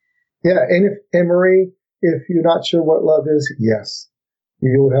 Yeah, and Marie, if you're not sure what love is, yes,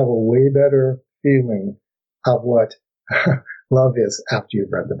 you'll have a way better feeling of what love is after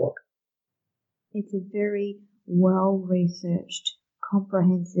you've read the book. It's a very well-researched,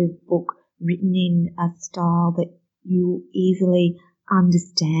 comprehensive book written in a style that you easily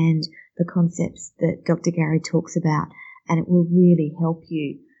understand the concepts that Dr. Gary talks about, and it will really help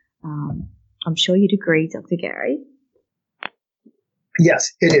you. I'm sure you'd agree, Dr. Gary.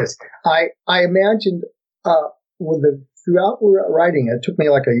 Yes, it is. I imagined throughout writing, it took me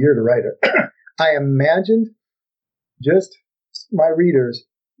like a year to write it. I imagined just my readers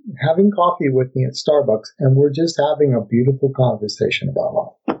having coffee with me at Starbucks, and we're just having a beautiful conversation about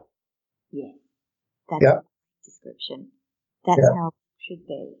love. Yeah, that's a description. That's how it should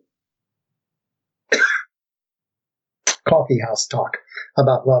be. Coffee house talk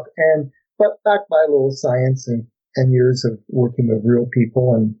about love, but backed by a little science and years of working with real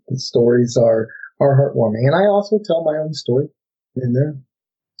people, and the stories are heartwarming. And I also tell my own story in there.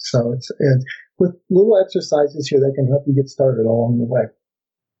 So it's with little exercises here that can help you get started along the way.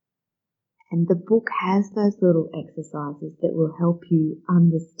 And the book has those little exercises that will help you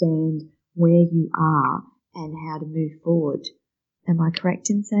understand where you are and how to move forward. Am I correct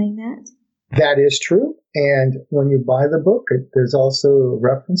in saying that? That is true. And when you buy the book, there's also a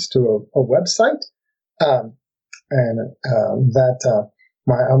reference to a website. On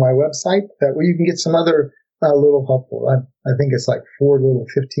my website, that where you can get some other little helpful. I think it's like 4 little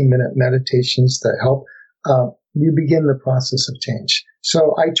 15-minute meditations that help you begin the process of change.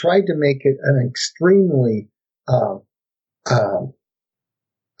 So I tried to make it an extremely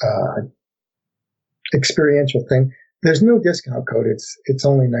experiential thing. There's no discount code. It's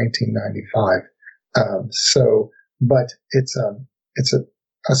only $19.95. But it's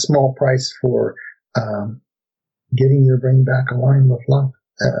a small price for getting your brain back aligned with love.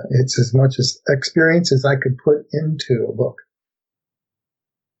 It's as much as experience as I could put into a book.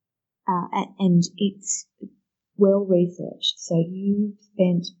 And it's well researched. So you've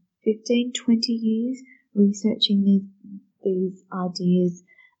spent 15, 20 years researching these ideas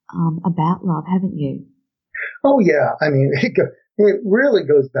about love, haven't you? Oh, yeah. I mean, it really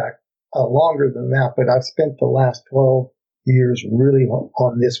goes back longer than that, but I've spent the last 12 years really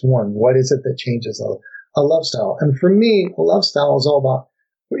on this one. What is it that changes a love style? And for me, a love style is all about,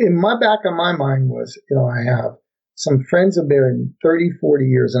 in my back of my mind was, I have some friends have been married 30, 40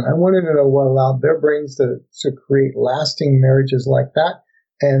 years, and I wanted to know what allowed their brains to create lasting marriages like that,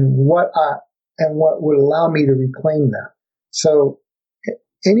 and what would allow me to reclaim that. So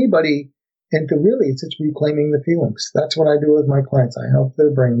anybody, and it's just reclaiming the feelings. That's what I do with my clients. I help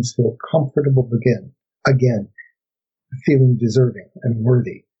their brains feel comfortable again, feeling deserving and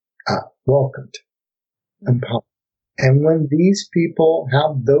worthy, welcomed, empowered. And when these people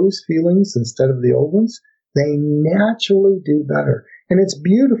have those feelings instead of the old ones, they naturally do better. And it's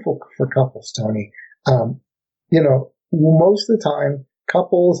beautiful for couples, Tony. Most of the time,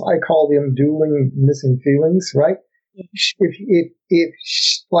 couples, I call them dueling missing feelings, right? If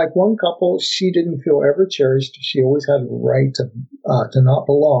like one couple, she didn't feel ever cherished. She always had a right to not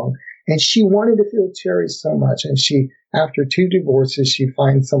belong. And she wanted to feel cherished so much. And after 2 divorces, she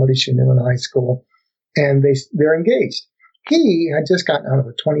finds somebody she knew in high school, and they're engaged. He had just gotten out of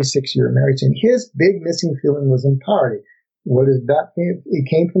a 26-year marriage, and his big missing feeling was empowered. What is that? It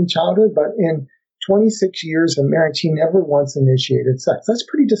came from childhood, but in 26 years of marriage, he never once initiated sex. That's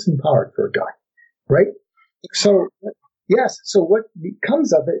pretty disempowered for a guy, right? So, yes. So what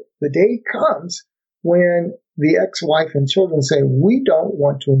becomes of it, the day comes when the ex-wife and children say, we don't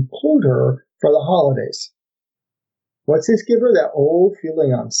want to include her for the holidays. What's this give her? That old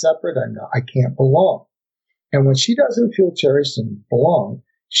feeling, I'm separate, I can't belong. And when she doesn't feel cherished and belong,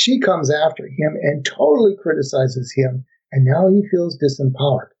 she comes after him and totally criticizes him. And now he feels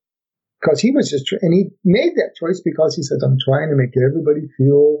disempowered because he was and he made that choice because he said, I'm trying to make everybody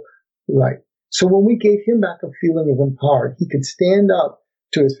feel right. So when we gave him back a feeling of empowered, he could stand up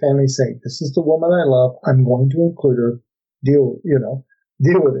to his family and say, this is the woman I love. I'm going to include her.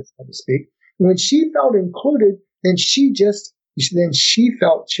 deal with it, so to speak. When she felt included, then she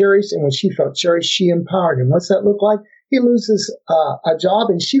felt cherished, and when she felt cherished, she empowered him. What's that look like? He loses a job,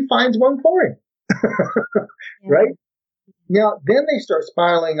 and she finds one for him. Right? Now, then they start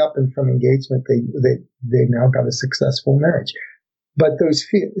spiraling up, and from engagement, they've now got a successful marriage. But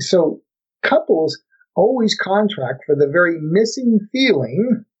so couples always contract for the very missing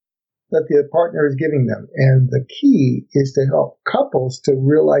feeling that the partner is giving them. And the key is to help couples to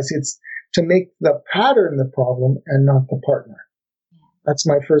realize it's to make the pattern the problem and not the partner. That's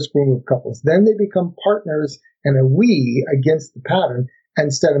my first group of couples. Then they become partners and a we against the pattern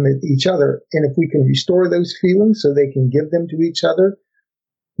instead of each other. And if we can restore those feelings so they can give them to each other,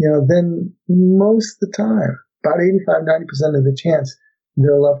 then most of the time, about 85-90% of the chance,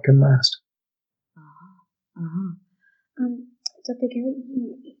 their love can last. Dr. Gary,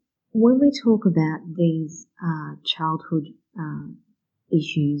 when we talk about these childhood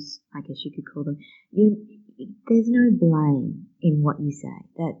issues, I guess you could call them, there's no blame in what you say.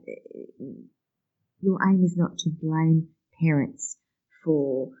 That your aim is not to blame parents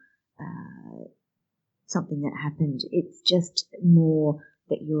for something that happened. It's just more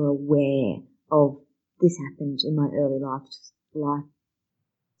that you're aware of this happened in my early life,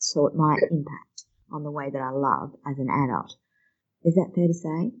 so it might impact on the way that I love as an adult. Is that fair to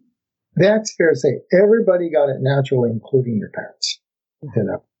say? That's fair to say. Everybody got it naturally, including your parents.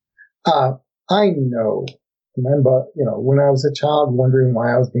 I remember, when I was a child wondering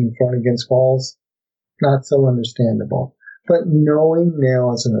why I was being thrown against walls, not so understandable. But knowing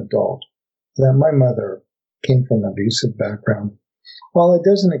now as an adult that my mother came from an abusive background, while it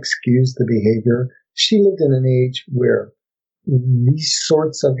doesn't excuse the behavior, she lived in an age where these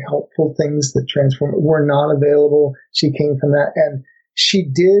sorts of helpful things that transform were not available. She came from that, and she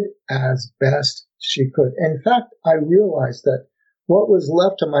did as best she could. In fact, I realized that what was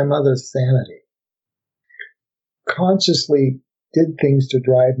left of my mother's sanity consciously did things to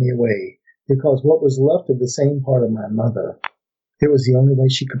drive me away, because what was left of the same part of my mother, it was the only way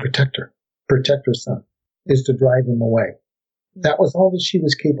she could protect her son, is to drive him away. That was all that she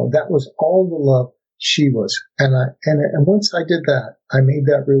was capable of. That was all the love she was. And once I did that, I made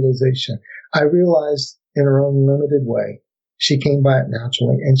that realization. I realized in her own limited way, she came by it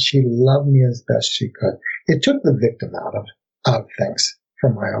naturally, and she loved me as best she could. It took the victim out of things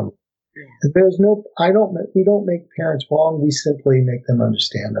from my own. We don't make parents wrong. We simply make them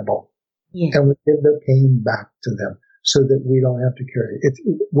understandable. And we give their pain back to them so that we don't have to carry it.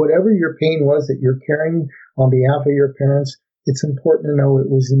 Whatever your pain was that you're carrying on behalf of your parents, it's important to know it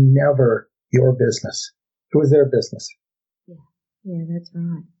was never your business. It was their business. Yeah, that's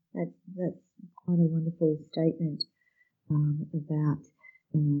right. That's quite a wonderful statement about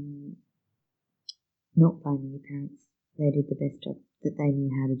not blaming your parents. They did the best job that they knew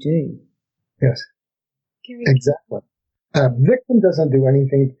how to do. Yes, Gary. Exactly. Victim doesn't do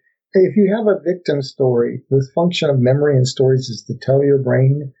anything. If you have a victim story, the function of memory and stories is to tell your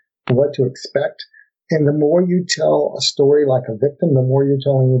brain what to expect. And the more you tell a story like a victim, the more you're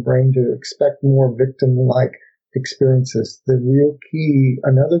telling your brain to expect more victim-like experiences.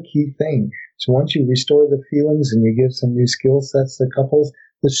 Another key thing is once you restore the feelings and you give some new skill sets to couples,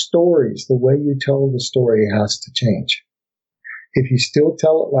 the stories, the way you tell the story has to change. If you still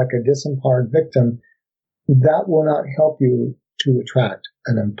tell it like a disempowered victim, that will not help you to attract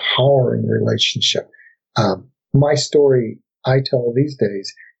an empowering relationship. My story I tell these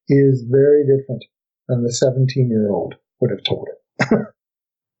days is very different than the 17-year-old would have told it.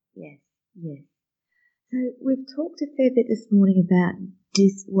 Yes. So we've talked a fair bit this morning about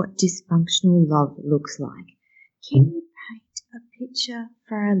what dysfunctional love looks like. Can you paint a picture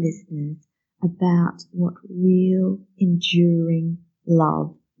for our listeners about what real, enduring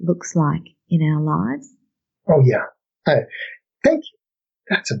love looks like in our lives? Oh, yeah. Thank you.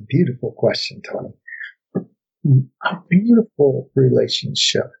 That's a beautiful question, Tony. A beautiful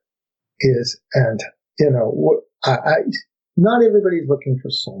relationship is, and, not everybody's looking for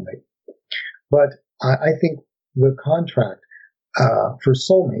soulmate, but I think the contract for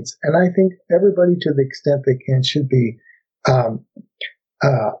soulmates, and I think everybody to the extent they can should be,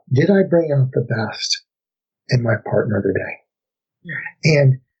 did I bring out the best in my partner today? Yeah.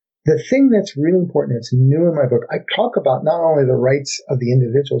 And the thing that's really important, it's new in my book, I talk about not only the rights of the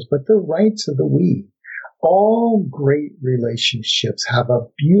individuals, but the rights of the we. All great relationships have a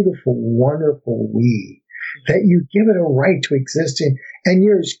beautiful, wonderful we that you give it a right to exist in. And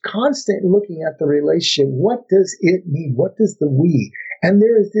you're constantly looking at the relationship. What does it need? What does the we? And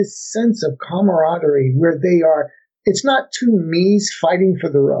there is this sense of camaraderie where they are, it's not two me's fighting for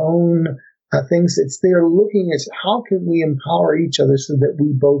their own things. They're looking at how can we empower each other so that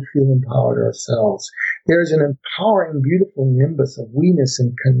we both feel empowered ourselves. There's an empowering, beautiful nimbus of we-ness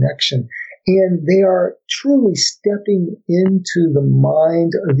and connection. And they are truly stepping into the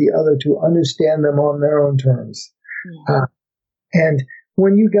mind of the other to understand them on their own terms. Yeah. And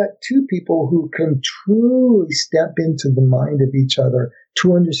when you got two people who can truly step into the mind of each other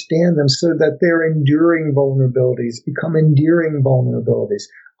to understand them so that their enduring vulnerabilities become endearing vulnerabilities.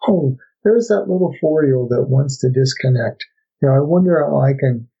 Oh, there's that little 4-year-old that wants to disconnect. I wonder how I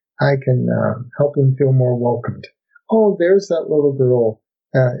can help him feel more welcomed. Oh, there's that little girl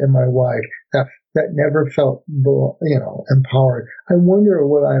in my wife that never felt, empowered. I wonder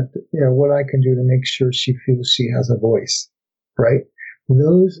what I can do to make sure she feels she has a voice, right?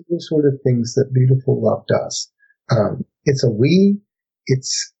 Those are the sort of things that beautiful love does. It's a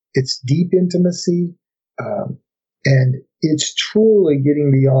it's deep intimacy, and it's truly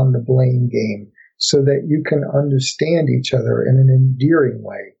getting beyond the blame game so that you can understand each other in an endearing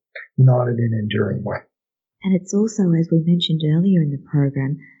way, not in an enduring way. And it's also, as we mentioned earlier in the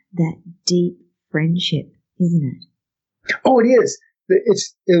program, that deep friendship, isn't it? Oh, it is.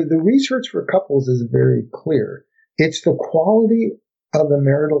 The research for couples is very clear. It's the quality of the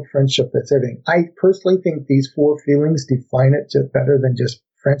marital friendship that's everything. I personally think these 4 feelings define it just better than just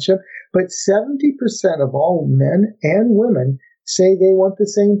friendship. But 70% of all men and women say they want the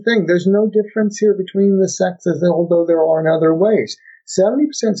same thing. There's no difference here between the sexes, although there are in other ways.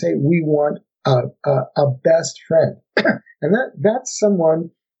 70% say we want a best friend. And that's someone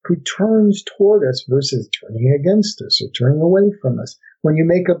who turns toward us versus turning against us or turning away from us. When you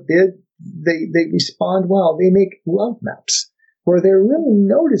make a bid, they respond well. They make love maps where they're really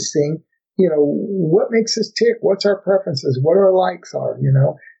noticing, what makes us tick, what's our preferences, what our likes are,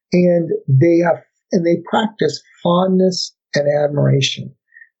 and they practice fondness and admiration.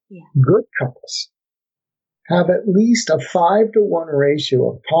 Yeah. Good couples have at least a 5-to-1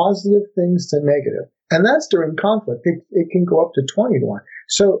 ratio of positive things to negative. And that's during conflict. It can go up to 20-to-1.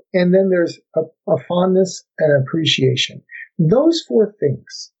 So, and then there's a fondness and appreciation. Those 4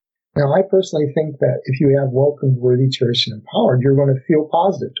 things. Now, I personally think that if you have welcomed, worthy, cherished, and empowered, you're going to feel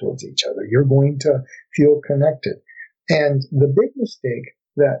positive towards each other. You're going to feel connected. And the big mistake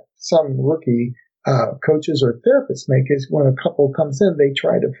that some rookie coaches or therapists make is when a couple comes in, they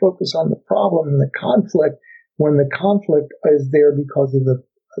try to focus on the problem and the conflict when the conflict is there because of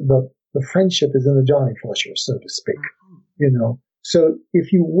the friendship is in the Johnny Flusher, so to speak. So if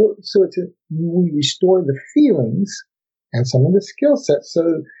we restore the feelings and some of the skill sets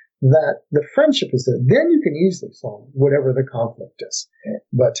so that the friendship is there, then you can easily solve whatever the conflict is.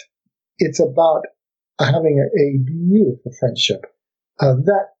 But it's about having a beautiful friendship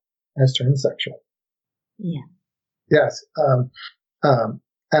that has turned sexual. Yeah. Yes.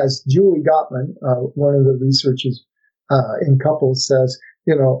 As Julie Gottman, one of the researchers in couples, says,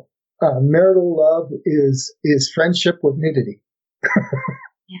 marital love is friendship with nudity.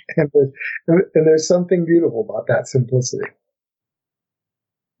 Yeah. And there's something beautiful about that simplicity.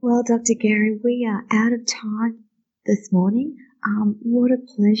 Well, Dr. Gary, we are out of time this morning. What a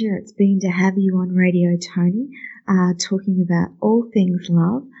pleasure it's been to have you on Radio Tony, talking about all things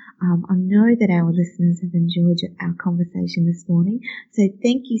love. I know that our listeners have enjoyed our conversation this morning, so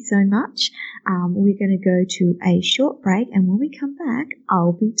thank you so much. We're going to go to a short break, and when we come back,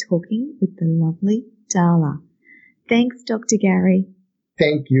 I'll be talking with the lovely Darla. Thanks, Dr. Gary.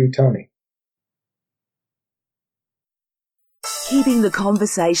 Thank you, Tony. Keeping the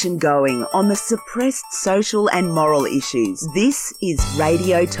conversation going on the suppressed social and moral issues. This is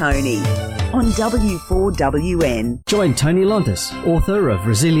Radio Tony on W4WN. Join Tony Lontis, author of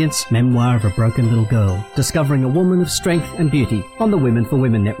Resilience, Memoir of a Broken Little Girl, Discovering a Woman of Strength and Beauty on the Women for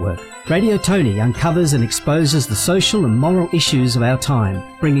Women Network. Radio Tony uncovers and exposes the social and moral issues of our time,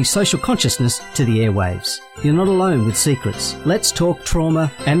 bringing social consciousness to the airwaves. You're not alone with secrets. Let's talk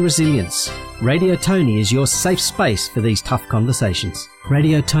trauma and resilience. Radio Tony is your safe space for these tough conversations.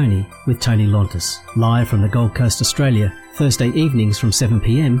 Radio Tony with Tony Lontis, live from the Gold Coast, Australia, Thursday evenings from 7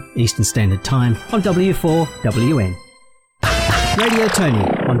 p.m. Eastern Standard Time on W4WN. Radio Tony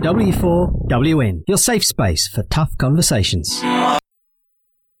on W4WN, your safe space for tough conversations.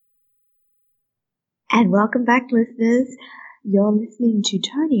 And welcome back, listeners. You're listening to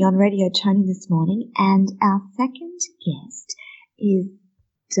Tony on Radio Tony this morning, and our second guest is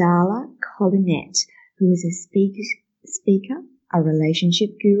Darla Collinette, who is a speaker, a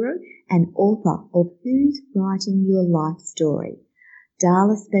relationship guru, and author of Who's Writing Your Life Story.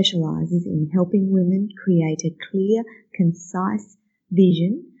 Darla specialises in helping women create a clear, concise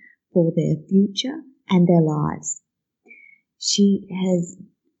vision for their future and their lives. She has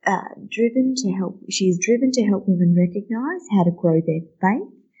driven to help. She is driven to help women recognise how to grow their faith,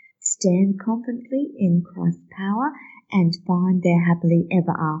 stand confidently in Christ's power, and find their happily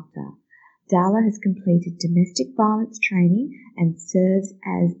ever after. Darla has completed domestic violence training and serves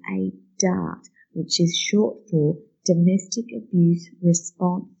as a DART, which is short for Domestic Abuse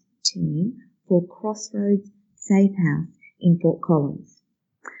Response Team for Crossroads Safe House in Fort Collins.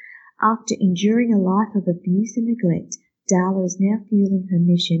 After enduring a life of abuse and neglect, Darla is now fueling her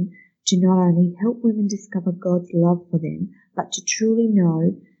mission to not only help women discover God's love for them, but to truly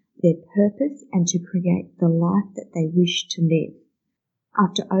know their purpose and to create the life that they wish to live.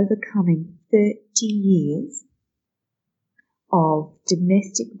 After overcoming 30 years of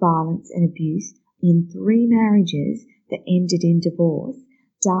domestic violence and abuse in 3 marriages that ended in divorce,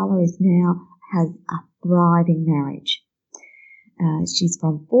 Darla has a thriving marriage. She's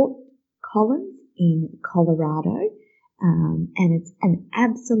from Fort Collins in Colorado, and it's an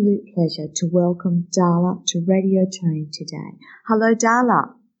absolute pleasure to welcome Darla to Radio Tony today. Hello,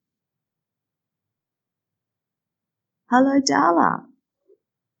 Darla. Hello, Darla.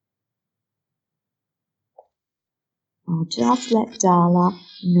 I'll just let Darla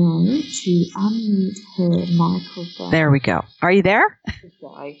know to unmute her microphone. There we go. Are you there?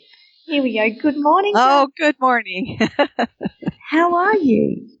 Here we go. Good morning. Oh, good morning. How are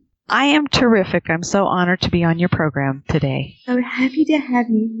you? I am terrific. I'm so honored to be on your program today. So happy to have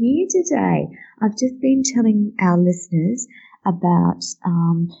you here today. I've just been telling our listeners about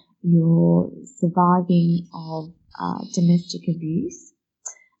your surviving of domestic abuse,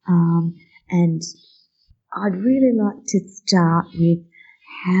 and I'd really like to start with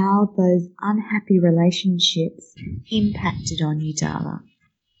how those unhappy relationships impacted on you, Darla.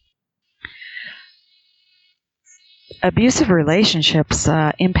 Abusive relationships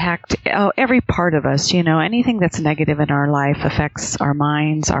impact every part of us. You know, anything that's negative in our life affects our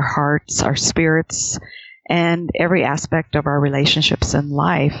minds, our hearts, our spirits, and every aspect of our relationships in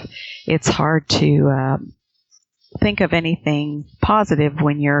life. It's hard to think of anything positive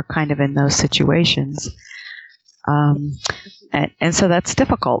when you're kind of in those situations. And so that's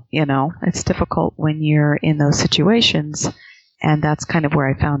difficult, you know. It's difficult when you're in those situations, and that's kind of where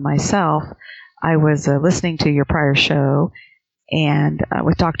I found myself. I was listening to your prior show and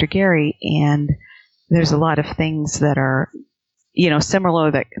with Dr. Gary, and there's a lot of things that are, you know, similar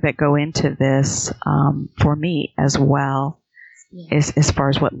that go into this for me as well, as far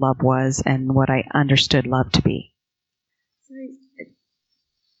as what love was and what I understood love to be. So,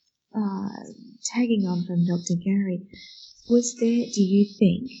 tagging on from Dr. Gary, was there, do you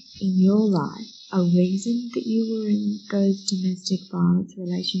think, in your life, a reason that you were in those domestic violence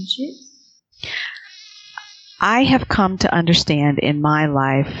relationships? I have come to understand in my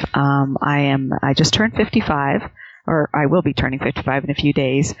life, I just turned 55, or I will be turning 55 in a few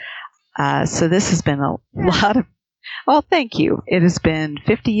days. So this has been a lot of, well, thank you. It has been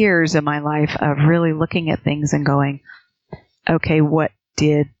 50 years in my life of really looking at things and going, okay, what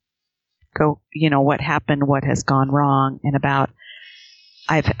did go, you know, what happened, what has gone wrong, and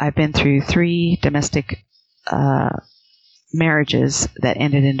I've been through 3 domestic marriages that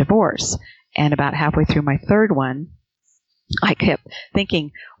ended in divorce. And about halfway through my 3rd one, I kept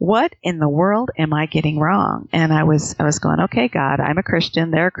thinking, what in the world am I getting wrong? And I was going, okay, God, I'm a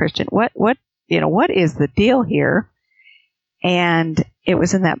Christian, they're a Christian. What is the deal here? And it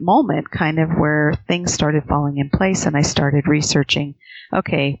was in that moment kind of where things started falling in place, and I started researching,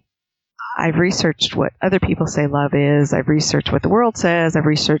 okay, I've researched what other people say love is. I've researched what the world says. I've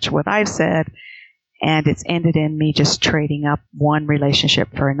researched what I've said. And it's ended in me just trading up one relationship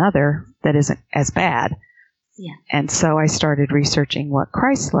for another that isn't as bad. Yeah. And so I started researching what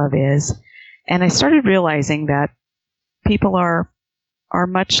Christ's love is. And I started realizing that people are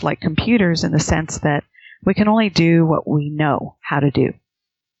much like computers in the sense that we can only do what we know how to do.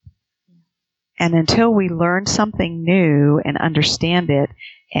 And until we learn something new and understand it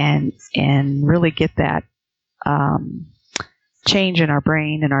and really get that change in our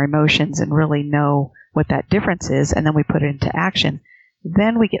brain and our emotions and really know what that difference is, and then we put it into action,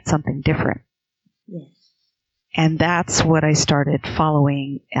 then we get something different. Yes. And that's what I started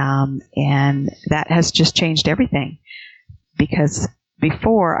following, and that has just changed everything. Because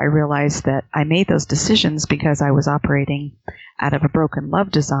before, I realized that I made those decisions because I was operating out of a broken love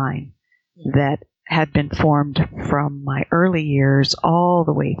design that had been formed from my early years all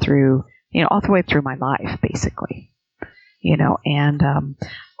the way through, all the way through my life, basically. And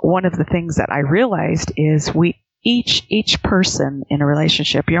one of the things that I realized is each person in a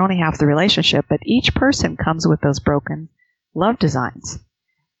relationship, you're only half the relationship, but each person comes with those broken love designs.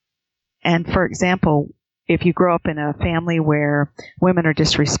 And for example, if you grow up in a family where women are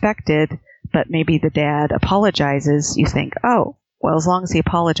disrespected, but maybe the dad apologizes, you think, oh, well, as long as he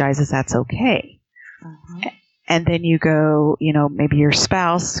apologizes, that's okay. And then you go, maybe your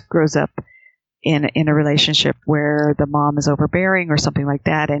spouse grows up in a relationship where the mom is overbearing or something like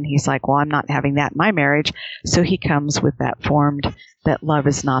that, and he's like, well, I'm not having that in my marriage. So he comes with that formed that love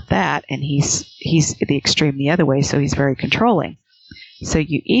is not that, and he's the extreme the other way, so he's very controlling. So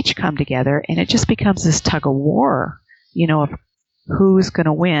you each come together, and it just becomes this tug of war, of who's going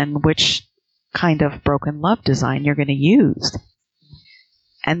to win, which kind of broken love design you're going to use.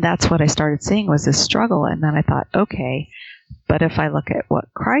 And that's what I started seeing was this struggle. And then I thought, okay, but if I look at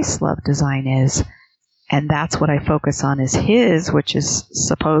what Christ's love design is, and that's what I focus on is his, which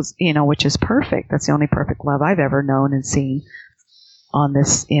is which is perfect. That's the only perfect love I've ever known and seen on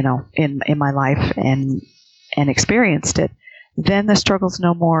this, in my life and experienced it. Then the struggle's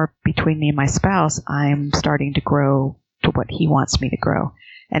no more between me and my spouse. I'm starting to grow to what he wants me to grow.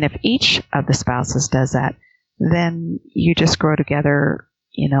 And if each of the spouses does that, then you just grow together,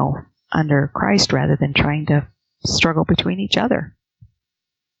 under Christ rather than trying to struggle between each other.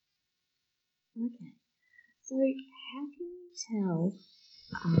 Okay. So how can you tell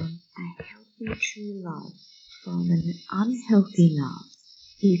a healthy true love from an unhealthy love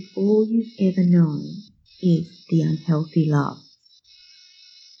if all you've ever known is the unhealthy love?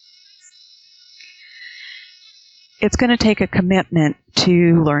 It's going to take a commitment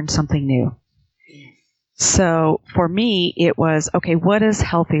to learn something new. Yes. So for me, it was, okay, what does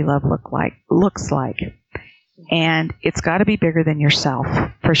healthy love looks like? And it's got to be bigger than yourself,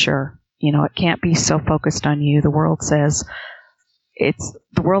 for sure. It can't be so focused on you. The world says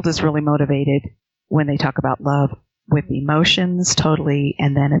the world is really motivated when they talk about love with emotions totally.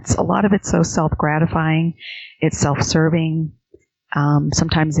 And then a lot of it's so self-gratifying. It's self-serving.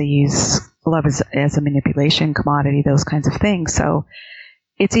 Sometimes they use love as a manipulation commodity, those kinds of things. So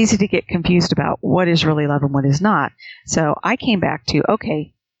it's easy to get confused about what is really love and what is not. So I came back to,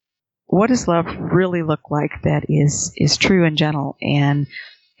 okay, what does love really look like that is true and gentle? And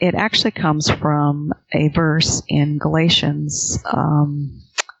it actually comes from a verse in Galatians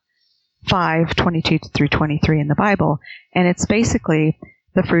 5:22 through 23 in the Bible. And it's basically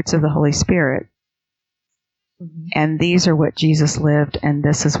the fruits of the Holy Spirit. Mm-hmm. And these are what Jesus lived, and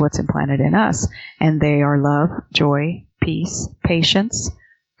this is what's implanted in us. And they are love, joy, peace, patience,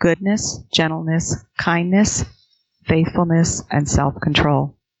 goodness, gentleness, kindness, faithfulness, and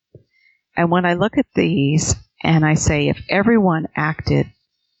self-control. And when I look at these and I say, if everyone acted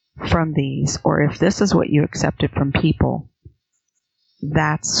from these, or if this is what you accepted from people,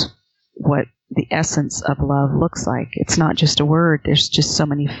 that's what the essence of love looks like. It's not just a word. There's just so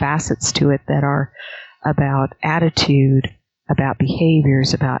many facets to it that are about attitude, about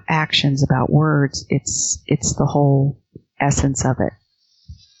behaviors, about actions, about words. It's the whole essence of it.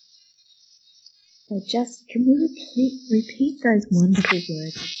 So just, can we repeat those wonderful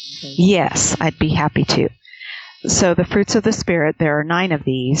words? Yes, I'd be happy to. So the fruits of the Spirit, there are 9 of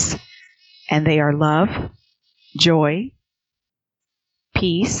these, and they are love, joy,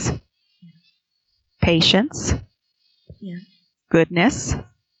 peace, patience, goodness,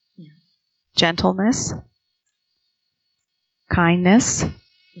 gentleness, kindness,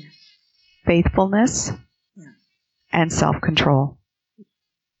 faithfulness, and self-control.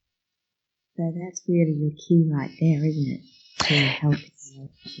 So that's really your key right there, isn't it? To a healthy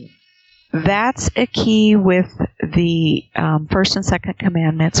relationship. That's a key with the first and second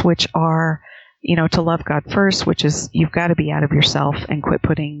commandments, which are, to love God first, which is you've got to be out of yourself and quit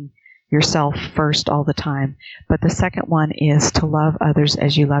putting yourself first all the time. But the second one is to love others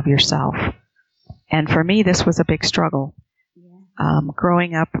as you love yourself. And for me, this was a big struggle.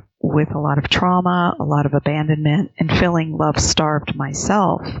 Growing up with a lot of trauma, a lot of abandonment, and feeling love-starved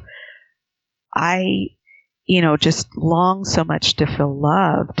myself, I just long so much to feel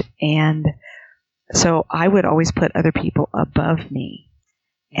loved. And so I would always put other people above me.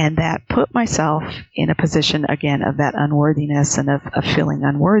 And that put myself in a position, again, of that unworthiness and of feeling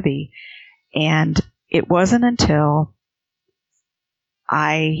unworthy. And it wasn't until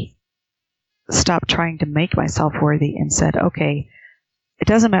I stopped trying to make myself worthy and said, okay, it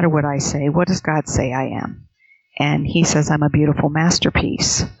doesn't matter what I say. What does God say I am? And he says I'm a beautiful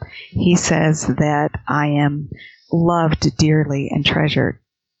masterpiece. He says that I am loved dearly and treasured,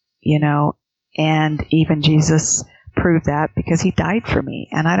 and even Jesus proved that because he died for me.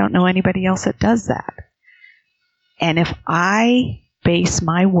 And I don't know anybody else that does that. And if I base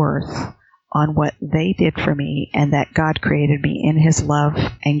my worth on what they did for me and that God created me in his love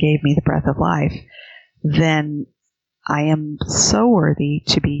and gave me the breath of life, then I am so worthy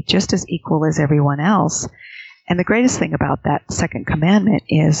to be just as equal as everyone else. And the greatest thing about that second commandment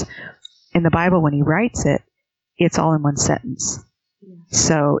is in the Bible, when he writes it, it's all in one sentence.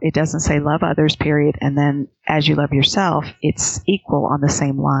 So it doesn't say love others, period, and then as you love yourself, it's equal on the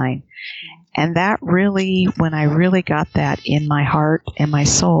same line. And that really, when I really got that in my heart and my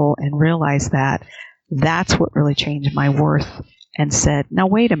soul and realized that, that's what really changed my worth and said, now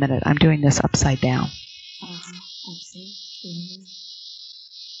wait a minute, I'm doing this upside down. I see.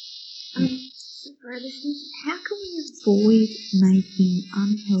 Yeah. So for our listeners, how can we avoid making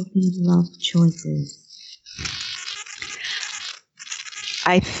unhealthy love choices?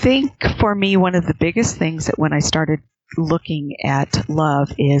 I think for me, one of the biggest things that when I started looking at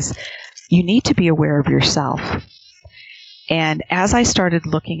love is you need to be aware of yourself. And as I started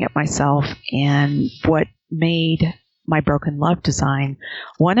looking at myself and what made my broken love design,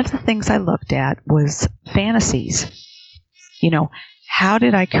 one of the things I looked at was fantasies. You know, how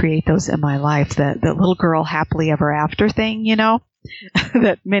did I create those in my life? The little girl happily ever after thing, you know,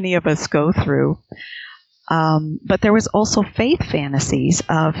 that many of us go through. But there was also faith fantasies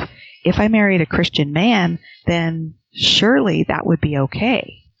of if I married a Christian man, then surely that would be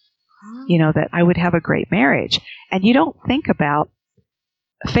okay. You know, that I would have a great marriage. And you don't think about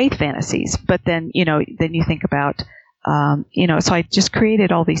faith fantasies, but then, you know, then you think about, you know, so I just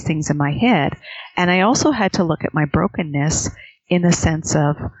created all these things in my head. And I also had to look at my brokenness in the sense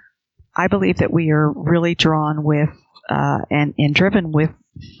of, I believe that we are really drawn with, and driven with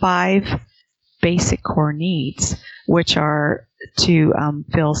 5 basic core needs, which are to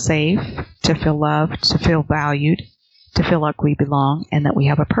feel safe, to feel loved, to feel valued, to feel like we belong, and that we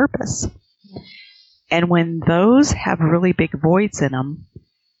have a purpose. And when those have really big voids in them,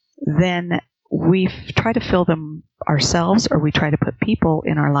 then we try to fill them ourselves, or we try to put people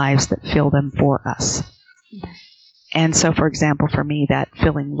in our lives that fill them for us. And so, for example, for me, that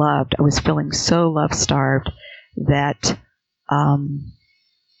feeling loved, I was feeling so love-starved that,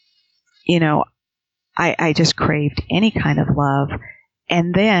 you know, I just craved any kind of love.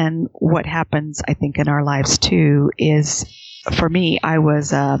 And then what happens, I think, in our lives too is, for me, I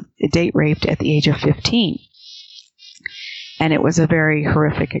was date raped at the age of 15. And it was a very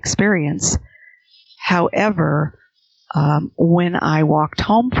horrific experience. However, when I walked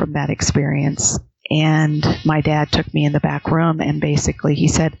home from that experience and my dad took me in the back room and basically he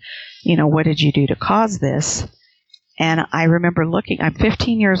said, you know, what did you do to cause this? And I remember I'm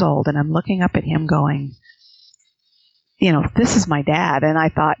 15 years old, and I'm looking up at him going, you know, this is my dad. And I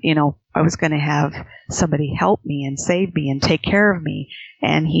thought, you know, I was going to have somebody help me and save me and take care of me.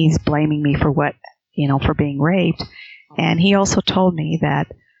 And he's blaming me for what, you know, for being raped. And he also told me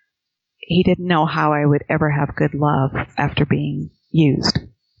that he didn't know how I would ever have good love after being used.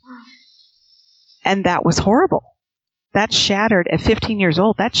 And that was horrible. That shattered, at 15 years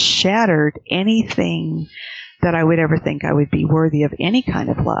old, that shattered anything that I would ever think I would be worthy of any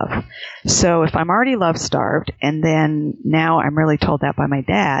kind of love. So if I'm already love-starved, and then now I'm really told that by my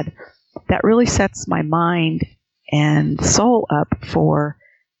dad, that really sets my mind and soul up for,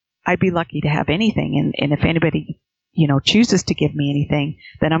 I'd be lucky to have anything. And if anybody, you know, chooses to give me anything,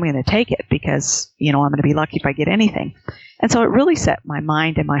 then I'm going to take it because, you know, I'm going to be lucky if I get anything. And so it really set my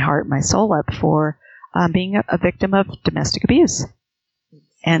mind and my heart and my soul up for being a victim of domestic abuse.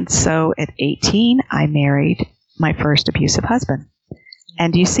 And so at 18, I married my first abusive husband.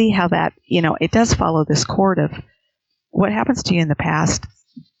 And you see how that, you know, it does follow this chord of what happens to you in the past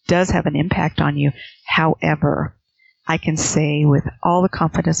does have an impact on you. However, I can say with all the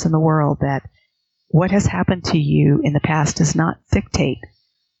confidence in the world that what has happened to you in the past does not dictate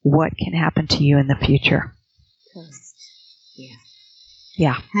what can happen to you in the future.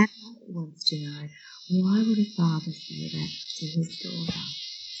 Yeah. Hannah wants to know, why would a father say that to his daughter?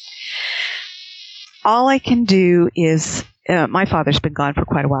 All I can do is, my father's been gone for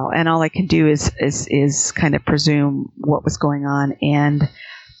quite a while, and all I can do is kind of presume what was going on. And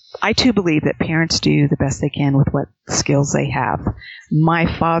I too believe that parents do the best they can with what skills they have. My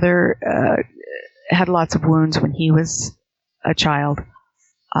father had lots of wounds when he was a child,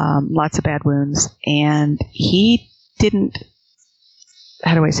 lots of bad wounds, and he didn't,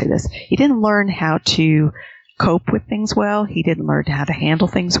 how do I say this? He didn't learn how to cope with things well. He didn't learn how to handle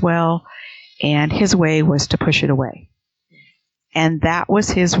things well. And his way was to push it away. And that was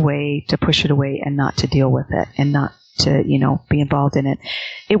his way to push it away and not to deal with it and not to, you know, be involved in it.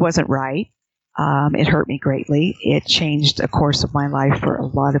 It wasn't right. It hurt me greatly. It changed the course of my life for a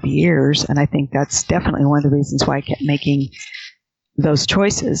lot of years. And I think that's definitely one of the reasons why I kept making those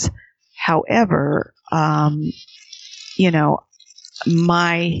choices. However, you know,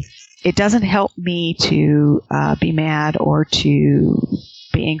 my it doesn't help me to be mad or to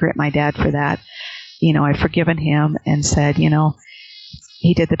be angry at my dad for that. I've forgiven him and said,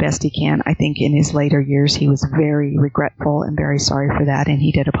 he did the best he can. I think in his later years, he was very regretful and very sorry for that, and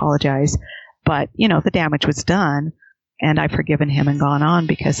he did apologize. But, the damage was done, and I've forgiven him and gone on,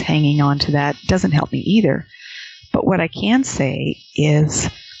 because hanging on to that doesn't help me either. But what I can say is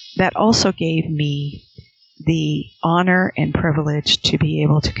that also gave me the honor and privilege to be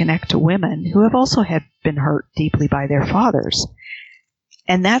able to connect to women who have also had been hurt deeply by their fathers.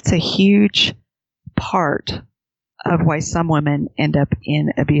 And that's a huge part of why some women end up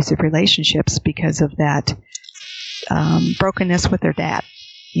in abusive relationships, because of that brokenness with their dad,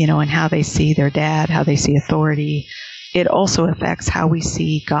 and how they see their dad, how they see authority. It also affects how we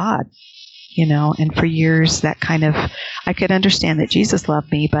see God, and for years that kind of, I could understand that Jesus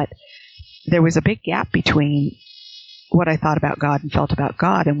loved me, but there was a big gap between what I thought about God and felt about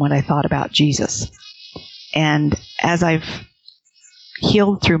God and what I thought about Jesus. And as I've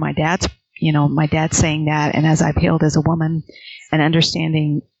healed through my dad saying that, and as I've healed as a woman and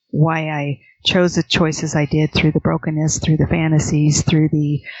understanding why I chose the choices I did, through the brokenness, through the fantasies, through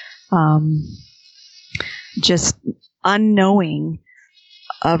the just unknowing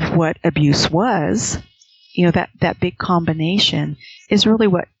of what abuse was, that big combination is really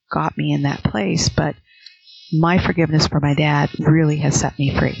what got me in that place. But my forgiveness for my dad really has set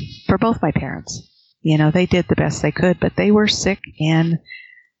me free. For both my parents, they did the best they could, but they were sick and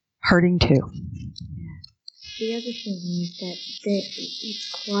hurting too. The other thing is that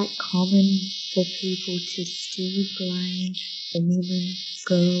it's quite common for people to still blame a woman,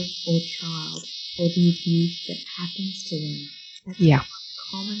 girl, or child for the abuse that happens to them. That's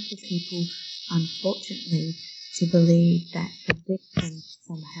common for people, unfortunately, to believe that the victim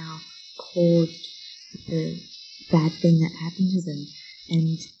somehow caused the bad thing that happened to them.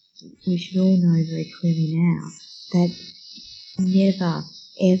 And we should all know very clearly now that never,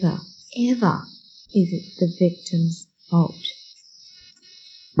 ever, ever is it the victim's fault.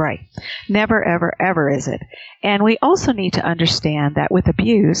 Right. Never, ever, ever is it. And we also need to understand that with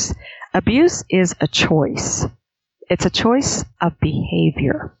abuse is a choice. It's a choice of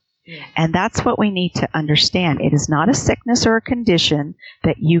behavior. Yeah. And that's what we need to understand. It is not a sickness or a condition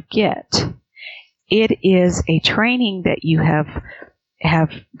that you get. It is a training that you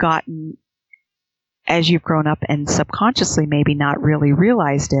have gotten as you've grown up, and subconsciously maybe not really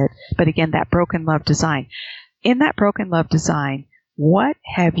realized it. But again, that broken love design. In that broken love design, what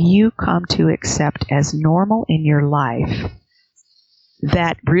have you come to accept as normal in your life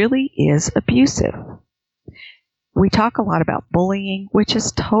that really is abusive? We talk a lot about bullying, which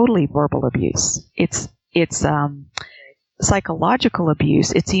is totally verbal abuse. It's psychological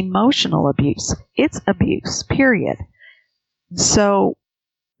abuse. It's emotional abuse. It's abuse, period. So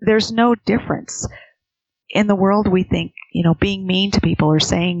there's no difference. In the world, we think, being mean to people or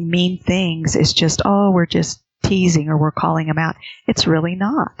saying mean things is just, we're just teasing or we're calling them out. It's really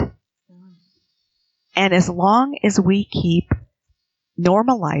not. And as long as we keep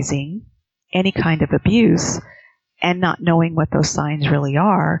normalizing any kind of abuse and not knowing what those signs really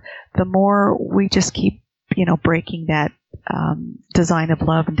are, the more we just keep, breaking that design of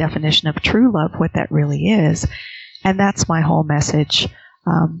love and definition of true love, what that really is. And that's my whole message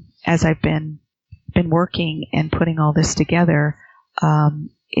as I've been working and putting all this together,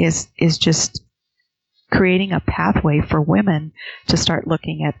 is just creating a pathway for women to start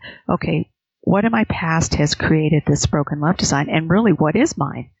looking at, okay, what in my past has created this broken love design, and really what is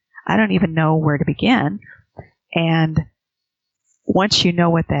mine? I don't even know where to begin. And once you know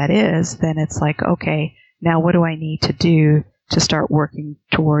what that is, then it's like, okay, now what do I need to do to start working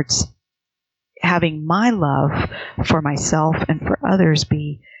towards having my love for myself and for others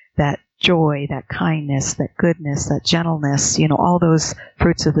be that joy, that kindness, that goodness, that gentleness, all those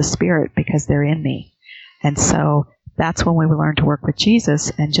fruits of the Spirit, because they're in me. And so that's when we will learn to work with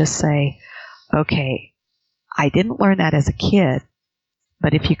Jesus and just say, okay, I didn't learn that as a kid,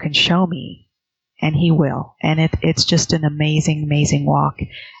 but if you can show me, and He will. And it's just an amazing, amazing walk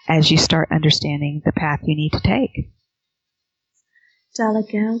as you start understanding the path you need to take. Darla,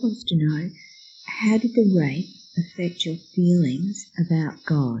 Gail wants to know, how did the rape affect your feelings about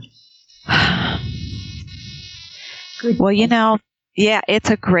God? Good. Well, it's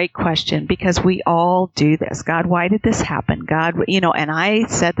a great question, because we all do this. God, why did this happen? God, and I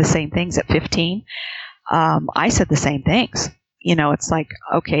said the same things at 15. I said the same things. It's like,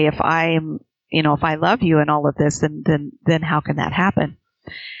 okay, if I love you and all of this, then how can that happen?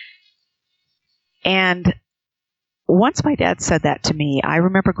 And once my dad said that to me, I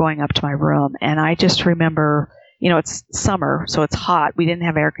remember going up to my room, and I just remember, it's summer, so it's hot. We didn't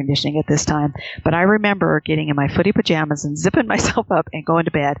have air conditioning at this time. But I remember getting in my footy pajamas and zipping myself up and going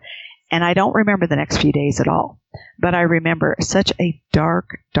to bed. And I don't remember the next few days at all. But I remember such a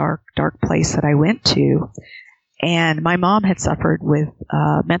dark, dark, dark place that I went to. And my mom had suffered with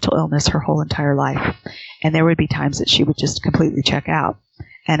mental illness her whole entire life. And there would be times that she would just completely check out.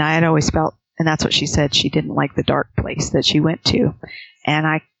 And I had always felt, and that's what she said, she didn't like the dark place that she went to. And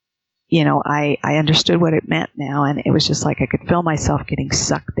I understood what it meant now. And it was just like I could feel myself getting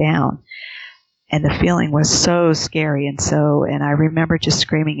sucked down. And the feeling was so scary. And I remember just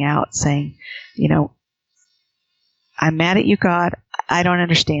screaming out saying, I'm mad at you, God. I don't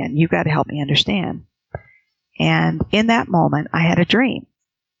understand. You got to help me understand. And in that moment, I had a dream.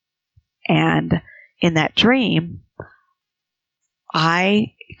 And in that dream,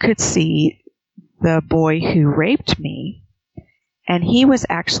 I could see the boy who raped me, and he was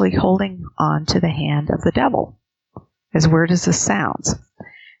actually holding on to the hand of the devil, as weird as this sounds.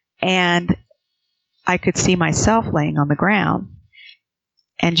 And I could see myself laying on the ground,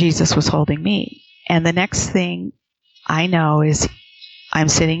 and Jesus was holding me. And the next thing I know is I'm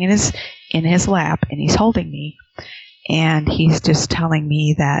sitting in his lap, and he's holding me, and he's just telling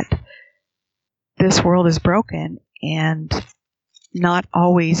me that this world is broken, and not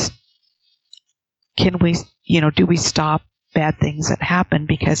always can we, do we stop bad things that happen,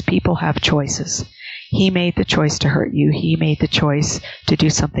 because people have choices. He made the choice to hurt you. He made the choice to do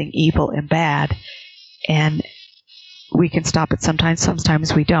something evil and bad, and we can stop it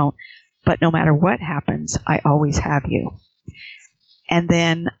sometimes we don't. But no matter what happens, I always have you. And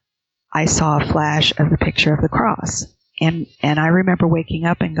then I saw a flash of the picture of the cross. And I remember waking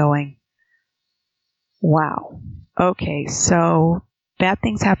up and going, wow, okay, so bad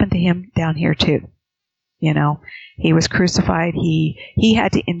things happened to him down here too. He was crucified. He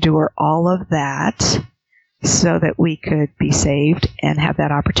had to endure all of that so that we could be saved and have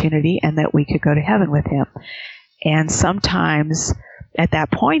that opportunity, and that we could go to heaven with him. And sometimes at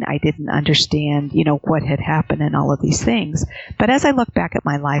that point, I didn't understand, what had happened and all of these things. But as I look back at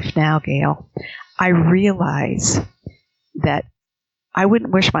my life now, Gail, I realize that I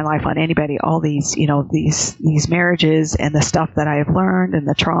wouldn't wish my life on anybody, all these, these marriages and the stuff that I have learned and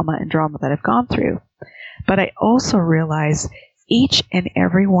the trauma and drama that I've gone through. But I also realize each and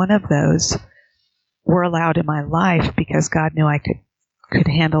every one of those were allowed in my life because God knew I could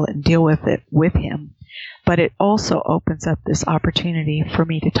handle it and deal with it with him. But it also opens up this opportunity for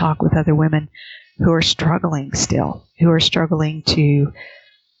me to talk with other women who are struggling still, who are struggling to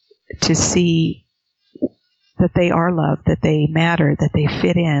see that they are loved, that they matter, that they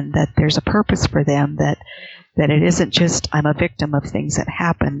fit in, that there's a purpose for them, that it isn't just I'm a victim of things that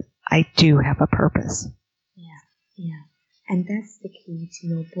happen. I do have a purpose. Yeah. And that's the key to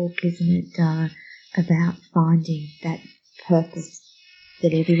your book, isn't it, Dara, about finding that purpose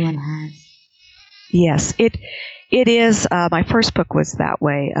that everyone has. Yes, it is. My first book was that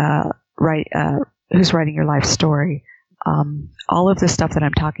way, Who's Writing Your Life Story. All of the stuff that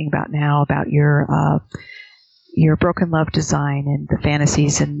I'm talking about now, about your broken love design and the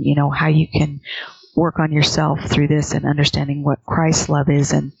fantasies, and how you can work on yourself through this, and understanding what Christ's love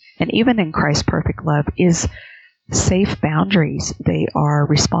is, and even in Christ's perfect love is safe boundaries. They are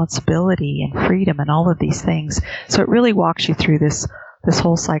responsibility and freedom and all of these things. So it really walks you through this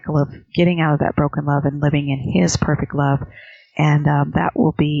whole cycle of getting out of that broken love and living in his perfect love. And that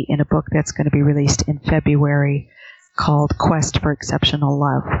will be in a book that's going to be released in February called Quest for Exceptional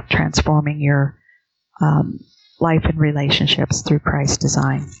Love, Transforming Your Life and Relationships Through Christ's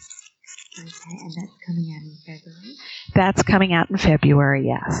Design. Okay, and that's coming out in February? That's coming out in February,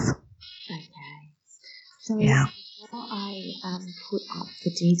 yes. Okay. So yeah. Before I put up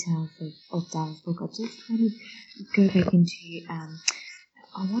the details of Dara's book, I just want to go back into,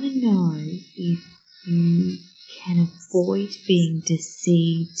 I want to know if you can avoid being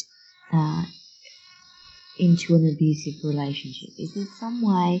deceived into an abusive relationship. Is there some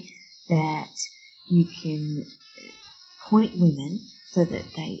way that you can point women so that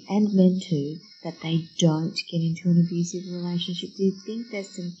they, and men too, that they don't get into an abusive relationship? Do you think there's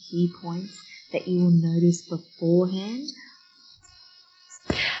some key points that you will notice beforehand?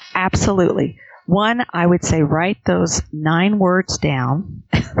 Absolutely. One, I would say write those 9 words down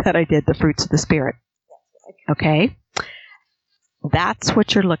that I did, the fruits of the Spirit. Okay? That's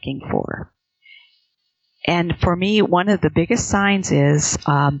what you're looking for. And for me, one of the biggest signs is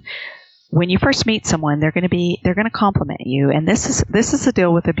when you first meet someone, they're going to compliment you. And this is the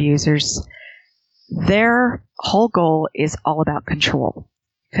deal with abusers. Their whole goal is all about control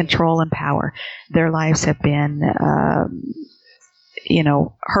and power. Their lives have been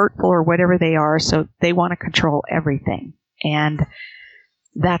hurtful or whatever they are. So they want to control everything. And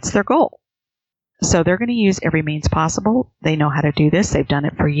that's their goal. So they're going to use every means possible. They know how to do this. They've done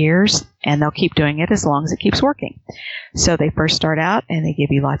it for years, and they'll keep doing it as long as it keeps working. So they first start out, and they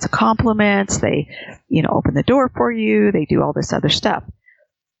give you lots of compliments. They, open the door for you. They do all this other stuff.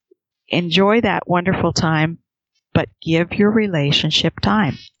 Enjoy that wonderful time, but give your relationship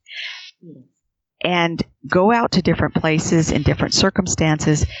time. And go out to different places in different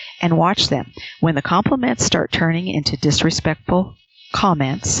circumstances and watch them. When the compliments start turning into disrespectful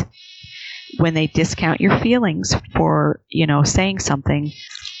comments, when they discount your feelings for, saying something,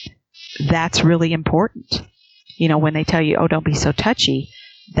 that's really important. When they tell you, oh, don't be so touchy,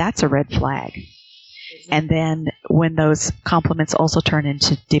 that's a red flag. And then when those compliments also turn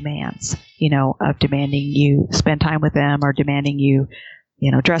into demands, of demanding you spend time with them or demanding you,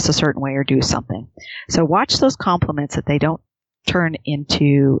 dress a certain way or do something. So watch those compliments that they don't turn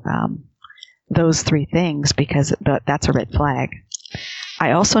into those three things, because that's a red flag.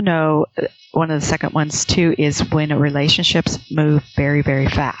 I also know one of the second ones, too, is when relationships move very, very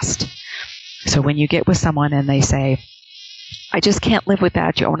fast. So when you get with someone and they say, I just can't live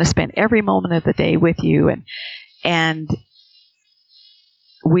without you. I want to spend every moment of the day with you. And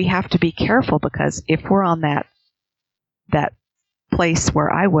we have to be careful, because if we're on that place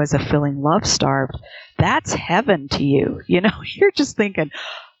where I was of feeling love-starved, that's heaven to you. You're just thinking,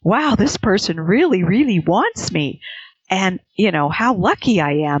 wow, this person really, really wants me. And, how lucky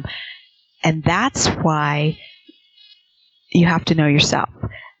I am. And that's why you have to know yourself.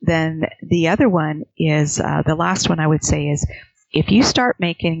 Then the other one is, the last one I would say is, if you start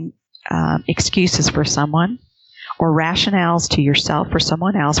making excuses for someone or rationales to yourself or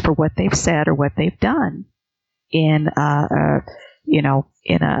someone else for what they've said or what they've done in a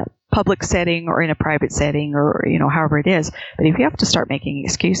public setting or in a private setting or, however it is. But if you have to start making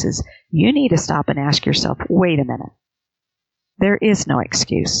excuses, you need to stop and ask yourself, wait a minute. There is no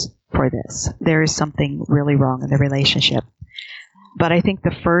excuse for this. There is something really wrong in the relationship. But I think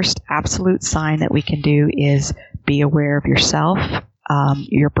the first absolute sign that we can do is be aware of yourself,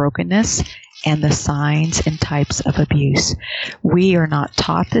 your brokenness, and the signs and types of abuse. We are not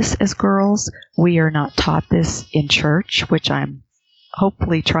taught this as girls. We are not taught this in church, which I'm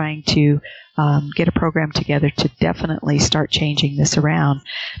hopefully trying to get a program together to definitely start changing this around.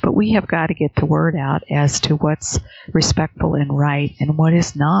 But we have got to get the word out as to what's respectful and right and what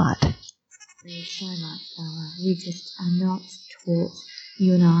is not. There's so much, Bella. We just are not taught.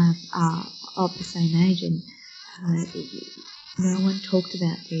 You and I are of the same age, and no one talked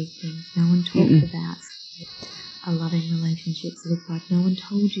about these things. No one talked about a loving relationship look like. No one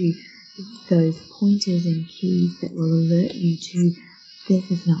told you those pointers and keys that will alert you to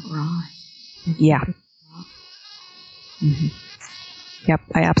this is not right. Yeah. Mm-hmm. Yep,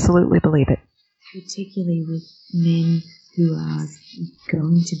 I absolutely believe it. Particularly with men who are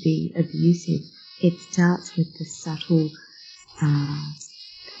going to be abusive, it starts with the subtle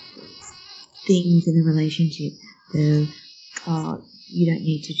things in the relationship. You don't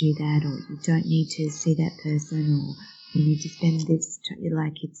need to do that, or you don't need to see that person, or you need to spend this,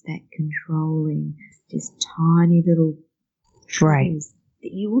 it's that controlling, just tiny little truths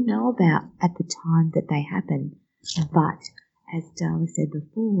that you will know about at the time that they happen. But as Darla said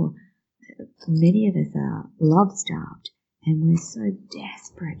before, many of us are love-starved, and we're so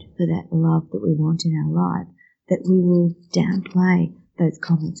desperate for that love that we want in our life that we will downplay those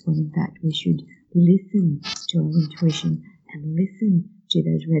comments when in fact we should listen to our intuition and listen to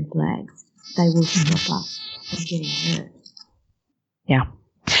those red flags. They will stop us from getting hurt. Yeah.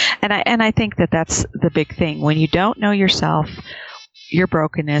 And I think that's the big thing. When you don't know yourself, your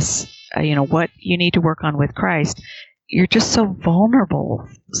brokenness, what you need to work on with Christ, you're just so vulnerable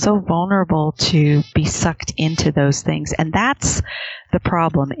to be sucked into those things. And that's the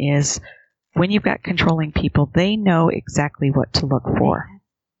problem, is when you've got controlling people, they know exactly what to look for.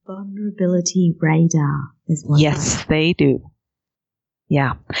 Vulnerability radar is what. Yes, they do.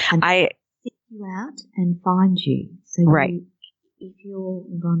 Yeah. And I seek you out and find you. So right. If you're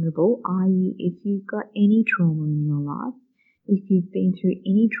vulnerable, i.e. if you've got any trauma in your life, if you've been through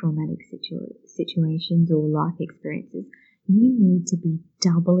any traumatic situations or life experiences, you need to be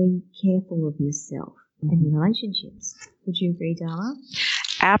doubly careful of yourself and your relationships. Would you agree, Darla?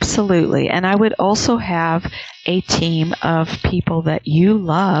 Absolutely. And I would also have a team of people that you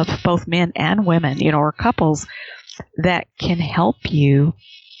love, both men and women, or couples that can help you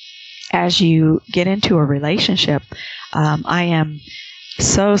as you get into a relationship. I am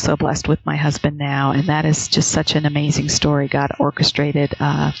so blessed with my husband now, and that is just such an amazing story. God orchestrated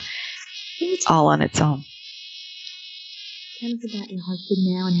all on its own. Tell us about your husband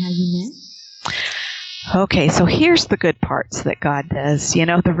now and how you met. Okay, so here's the good parts that God does. You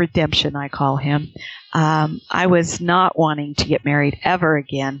know, the redemption, I call him. I was not wanting to get married ever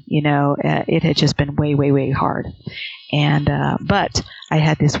again. You know, it had just been way, way, way hard. And but I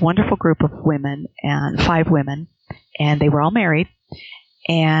had this wonderful group of women, and 5 women, and they were all married.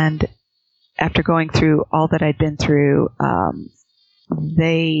 And after going through all that I'd been through,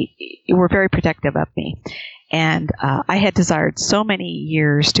 they were very protective of me. And I had desired so many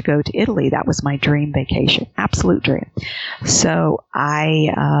years to go to Italy. That was my dream vacation, absolute dream. So I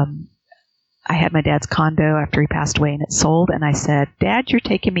had my dad's condo after he passed away, and it sold. And I said, Dad, you're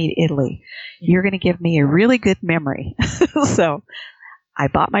taking me to Italy. You're going to give me a really good memory. So I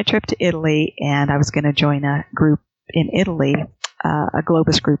bought my trip to Italy, and I was going to join a group in Italy, a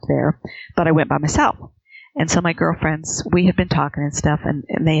Globus group there. But I went by myself. And so my girlfriends, we had been talking and stuff, and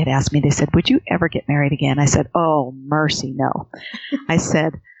they had asked me, they said, would you ever get married again? I said, oh, mercy, no. I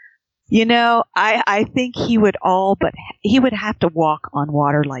said, you know, I think he would but he would have to walk on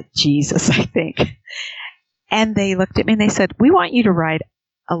water like Jesus, I think. And they looked at me and they said, we want you to write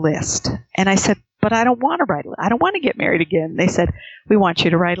a list. And I said, but I don't want to write a list. I don't want to get married again. They said, we want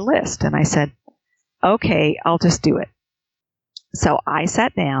you to write a list. And I said, okay, I'll just do it. So I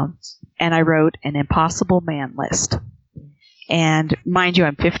sat down and I wrote an impossible man list. And mind you,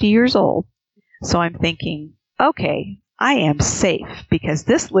 I'm 50 years old. So I'm thinking, okay, I am safe because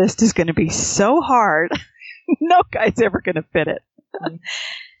this list is going to be so hard. No guy's ever going to fit it.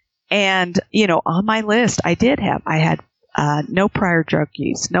 And, you know, on my list, I had no prior drug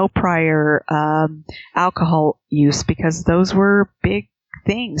use, no prior alcohol use, because those were big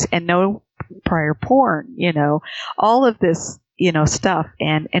things, and no prior porn, you know, all of this, you know, stuff.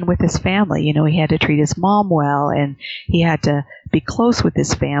 And with his family, you know, he had to treat his mom well, and he had to be close with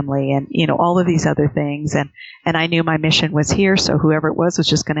his family, and, you know, all of these other things. And I knew my mission was here. So whoever it was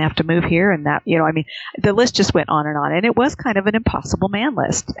just going to have to move here. And that, you know, I mean, the list just went on, and it was kind of an impossible man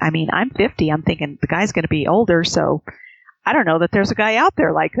list. I mean, I'm 50. I'm thinking the guy's going to be older. So I don't know that there's a guy out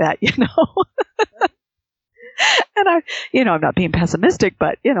there like that, you know. And I'm not being pessimistic,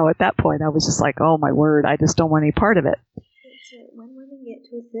 but, you know, at that point I was just like, oh my word, I just don't want any part of it. When women get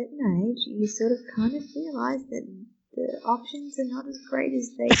to a certain age, you sort of kind of realize that the options are not as great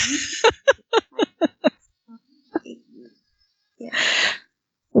as they used to be. Yeah.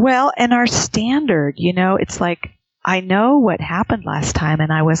 Well, and our standard, you know, it's like, I know what happened last time,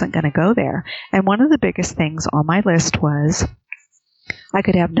 and I wasn't going to go there. And one of the biggest things on my list was I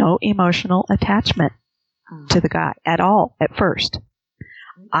could have no emotional attachment to the guy at all at first.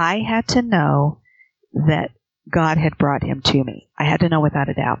 I had to know that God had brought him to me. I had to know without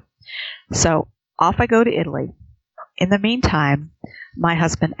a doubt. So off I go to Italy. In the meantime, my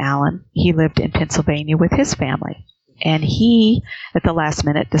husband, Alan, he lived in Pennsylvania with his family. And he, at the last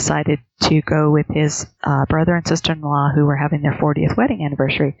minute, decided to go with his brother and sister-in-law who were having their 40th wedding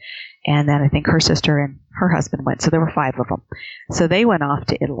anniversary. And then I think her sister and her husband went. So there were 5 of them. So they went off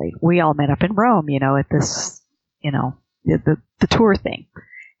to Italy. We all met up in Rome, you know, at this, you know, the tour thing.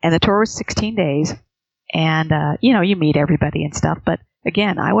 And the tour was 16 days. And, you know, you meet everybody and stuff. But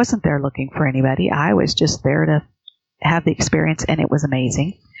again, I wasn't there looking for anybody. I was just there to have the experience. And it was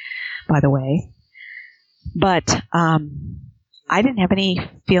amazing, by the way. But I didn't have any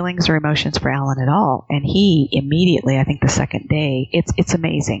feelings or emotions for Alan at all. And he immediately, I think the second day, it's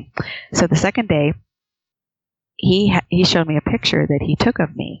amazing. So the second day, he showed me a picture that he took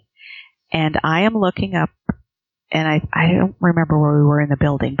of me. And I am looking up, and I don't remember where we were in the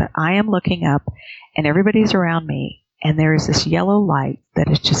building, but I am looking up, and everybody's around me, and there is this yellow light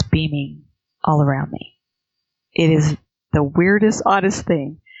that is just beaming all around me. It is the weirdest, oddest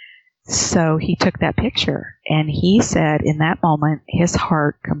thing. So he took that picture, and he said in that moment, his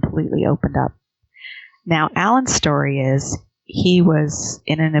heart completely opened up. Now, Alan's story is he was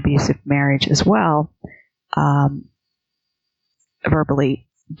in an abusive marriage as well, verbally,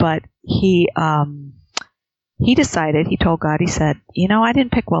 but he decided, he told God, he said, you know, I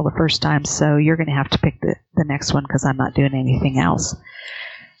didn't pick well the first time, so you're going to have to pick the next one because I'm not doing anything else.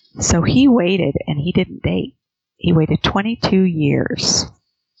 So he waited, and he didn't date. He waited 22 years.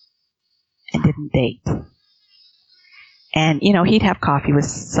 And didn't date. And, you know, he'd have coffee with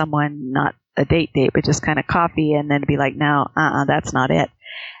someone, not a date, but just kind of coffee, and then be like, no, that's not it.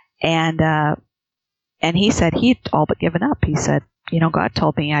 And he said he'd all but given up. He said, you know, God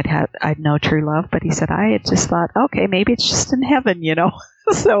told me I'd know true love, but he said, I had just thought, okay, maybe it's just in heaven, you know.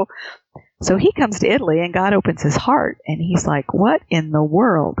 So he comes to Italy, and God opens his heart, and he's like, what in the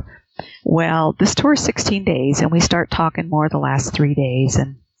world? Well, this tour is 16 days, and we start talking more the last 3 days,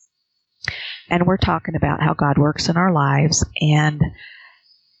 and And we're talking about how God works in our lives. And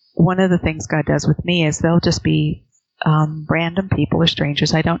one of the things God does with me is they'll just be random people or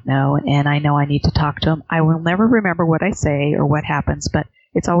strangers I don't know, and I know I need to talk to them. I will never remember what I say or what happens, but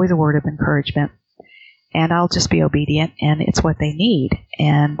it's always a word of encouragement. And I'll just be obedient, and it's what they need.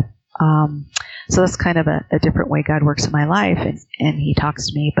 And so that's kind of a different way God works in my life, and he talks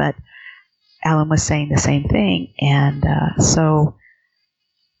to me. But Alan was saying the same thing. And so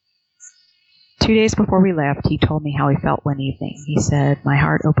 2 days before we left, he told me how he felt one evening. He said, my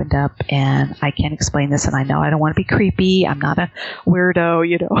heart opened up, and I can't explain this, and I know I don't want to be creepy. I'm not a weirdo,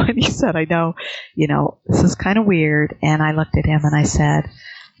 you know. And he said, I know, you know, this is kind of weird. And I looked at him, and I said,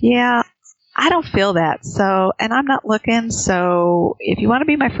 yeah, I don't feel that. So, and I'm not looking. So if you want to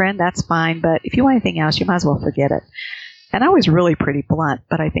be my friend, that's fine. But if you want anything else, you might as well forget it. And I was really pretty blunt,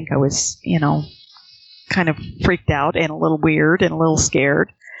 but I think I was, you know, kind of freaked out and a little weird and a little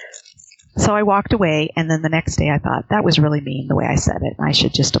scared. So I walked away, and then the next day I thought that was really mean the way I said it. And I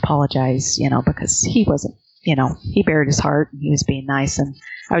should just apologize, you know, because he wasn't, you know, he bared his heart and he was being nice, and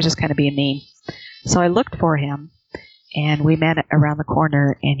I was just kind of being mean. So I looked for him, and we met around the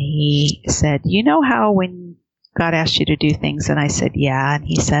corner, and he said, you know how when God asked you to do things? And I said, yeah. And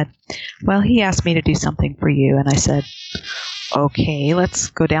he said, well, he asked me to do something for you. And I said, okay, let's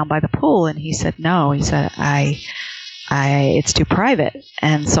go down by the pool. And he said, no. He said, it's too private.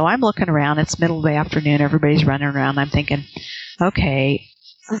 And so I'm looking around. It's middle of the afternoon. Everybody's running around. I'm thinking, okay,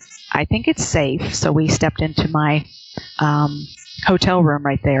 I think it's safe. So we stepped into my hotel room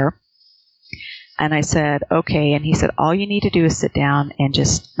right there. And I said, okay. And he said, all you need to do is sit down and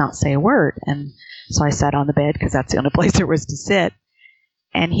just not say a word. And so I sat on the bed because that's the only place there was to sit.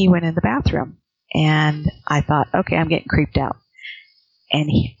 And he went in the bathroom. And I thought, okay, I'm getting creeped out. And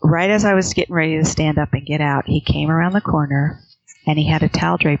right as I was getting ready to stand up and get out, he came around the corner, and he had a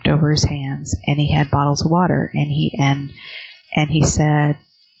towel draped over his hands, and he had bottles of water. And he said,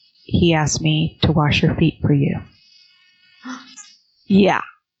 he asked me to wash your feet for you. Yeah.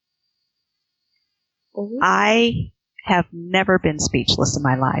 I have never been speechless in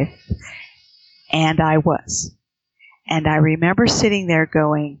my life, and I was. And I remember sitting there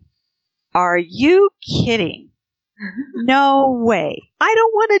going, are you kidding? No way. I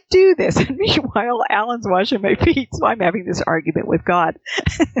don't want to do this. And meanwhile, Alan's washing my feet, so I'm having this argument with God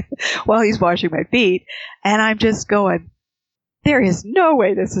while he's washing my feet. And I'm just going, there is no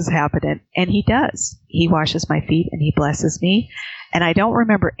way this is happening. And he does. He washes my feet, and he blesses me. And I don't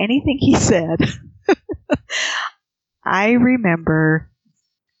remember anything he said. I remember,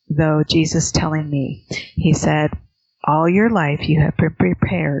 though, Jesus telling me, he said, all your life you have been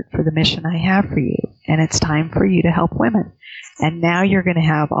prepared for the mission I have for you, and it's time for you to help women. And now you're going to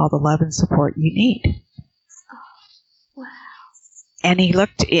have all the love and support you need. Wow. And he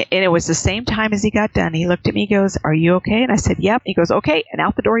looked, and it was the same time as he got done. He looked at me, goes, are you okay? And I said, yep. He goes, okay. And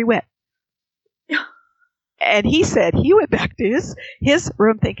out the door he went. And he said he went back to his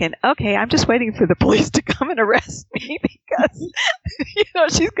room thinking, okay, I'm just waiting for the police to come and arrest me because, you know,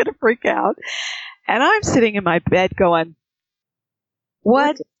 she's going to freak out. And I'm sitting in my bed going,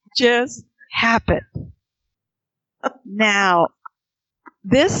 what just happened? Now,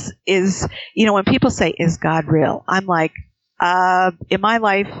 this is, you know, when people say, is God real? I'm like, in my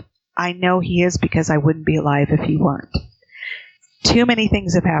life, I know he is because I wouldn't be alive if he weren't. Too many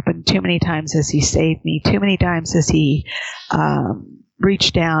things have happened. Too many times has he saved me. Too many times has he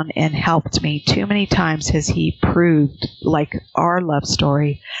reached down and helped me. Too many times has he proved, like our love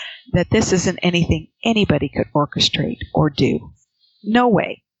story, that this isn't anything anybody could orchestrate or do. No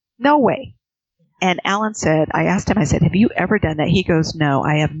way. No way. And Alan said, I asked him, I said, have you ever done that? He goes, no,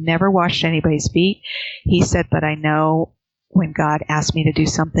 I have never washed anybody's feet. He said, but I know when God asks me to do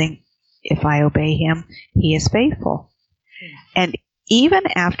something, if I obey him, he is faithful. And even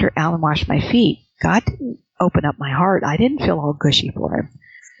after Alan washed my feet, God didn't open up my heart. I didn't feel all gushy for him.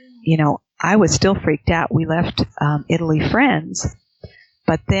 You know, I was still freaked out. We left Italy friends.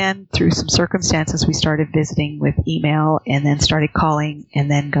 But then through some circumstances, we started visiting with email and then started calling,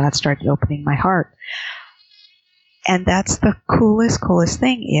 and then God started opening my heart. And that's the coolest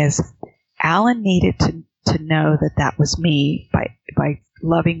thing is Alan needed to know that that was me by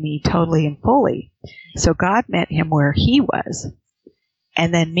loving me totally and fully. So God met him where he was.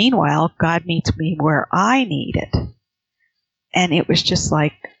 And then meanwhile, God meets me where I need it. And it was just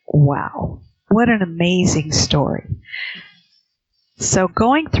like, wow, what an amazing story. So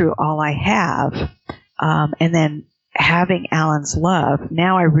going through all I have, and then having Alan's love,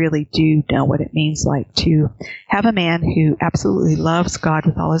 now I really do know what it means like to have a man who absolutely loves God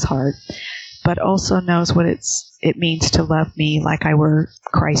with all his heart, but also knows what it means to love me like I were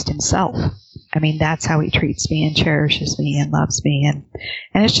Christ himself. I mean, that's how he treats me and cherishes me and loves me. And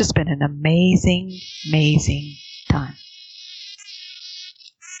it's just been an amazing, amazing time.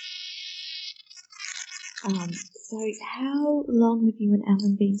 So how long have you and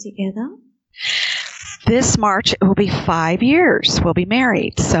Alan been together? This March, it will be 5 years. We'll be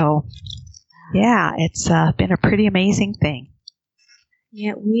married. So, yeah, it's been a pretty amazing thing.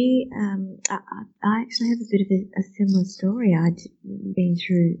 Yeah, I actually have a bit of a similar story. I'd been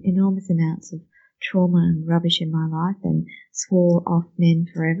through enormous amounts of trauma and rubbish in my life and swore off men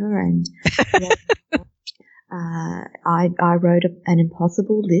forever. And I wrote an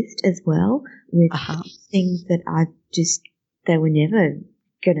impossible list as well with things that they were never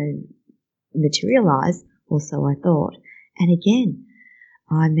going to materialize, or so I thought. And again,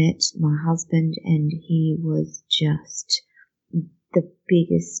 I met my husband and he was just the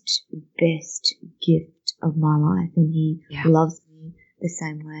biggest, best gift of my life, and he loves me the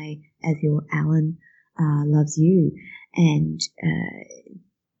same way as your Alan loves you, and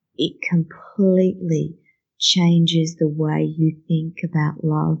it completely changes the way you think about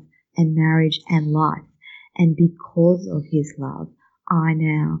love and marriage and life. And because of his love, I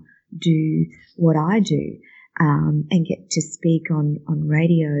now do what I do, and get to speak on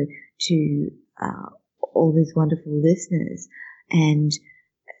radio to all these wonderful listeners, and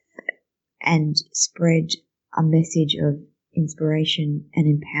spread a message of inspiration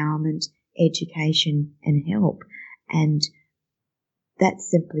and empowerment, education and help. And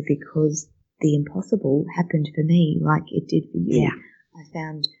that's simply because the impossible happened for me like it did for you. Yeah. I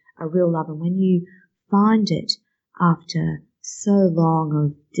found a real love, and when you find it after so long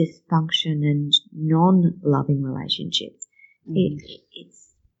of dysfunction and non-loving relationships,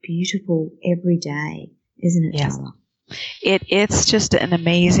 it's beautiful every day, isn't it, Yes. Darla? It's just an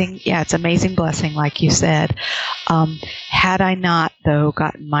amazing, it's amazing blessing, like you said. Had I not, though,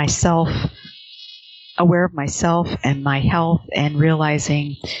 gotten myself aware of myself and my health and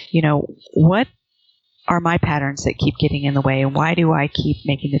realizing, what are my patterns that keep getting in the way, and why do I keep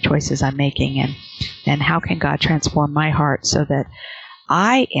making the choices I'm making, and how can God transform my heart so that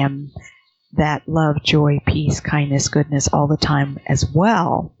I am that love, joy, peace, kindness, goodness all the time as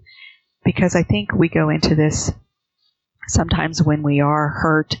well. Because I think we go into this sometimes when we are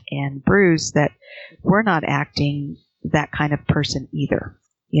hurt and bruised that we're not acting that kind of person either,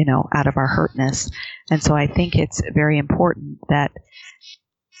 out of our hurtness. And so I think it's very important that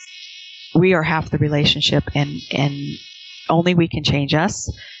we are half the relationship, and only we can change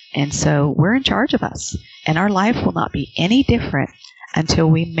us. And so we're in charge of us, and our life will not be any different until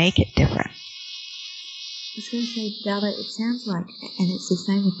we make it different. I was going to say, Darla, it sounds like, and it's the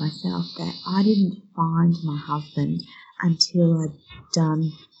same with myself, that I didn't find my husband until I'd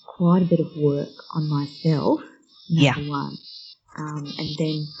done quite a bit of work on myself, number one. And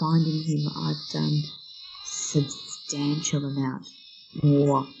then finding him, I've done substantial amount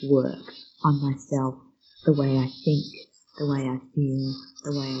more work on myself, the way I think, the way I feel,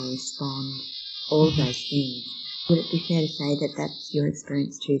 the way I respond, all of those things. Would it be fair to say that that's your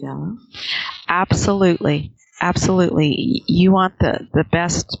experience too, Darla? Absolutely. Absolutely. You want the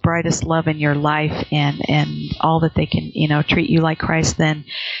best, brightest love in your life and all that they can, treat you like Christ, then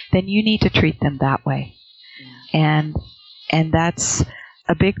you need to treat them that way. Yeah. And that's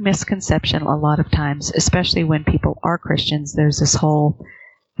a big misconception a lot of times, especially when people are Christians. There's this whole,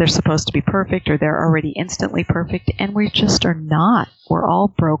 they're supposed to be perfect, or they're already instantly perfect, and we just are not. We're all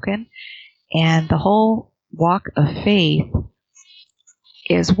broken. And the whole walk of faith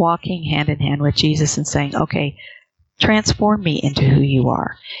is walking hand in hand with Jesus and saying, okay, transform me into who you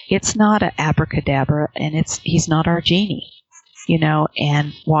are. It's not an abracadabra, and he's not our genie,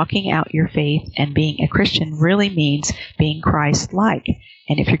 and walking out your faith and being a Christian really means being Christ-like.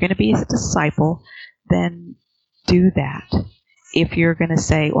 And if you're going to be a disciple, then do that. If you're going to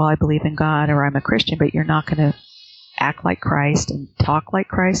say, well, I believe in God, or I'm a Christian, but you're not going to act like Christ and talk like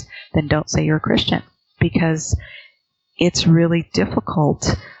Christ, then don't say you're a Christian, because it's really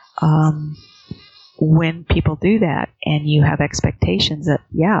difficult when people do that, and you have expectations that,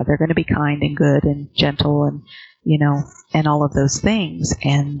 they're going to be kind and good and gentle and, and all of those things.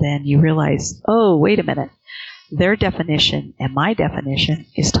 And then you realize, oh, wait a minute, their definition and my definition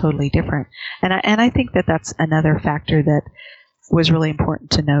is totally different. And I think that that's another factor that was really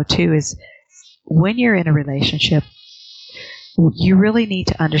important to know too, is when you're in a relationship, you really need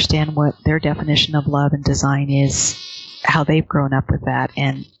to understand what their definition of love and design is, how they've grown up with that,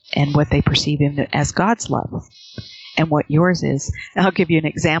 and what they perceive as God's love, and what yours is. And I'll give you an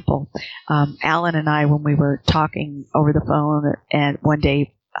example. Alan and I, when we were talking over the phone, and one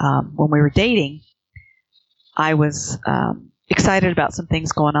day when we were dating, I was excited about some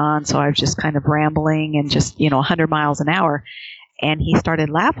things going on, so I was just kind of rambling and just, 100 miles an hour. And he started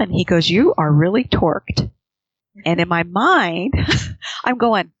laughing. He goes, "You are really torqued." And in my mind, I'm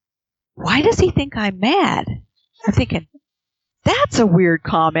going, why does he think I'm mad? I'm thinking, that's a weird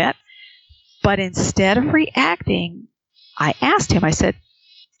comment. But instead of reacting, I asked him, I said,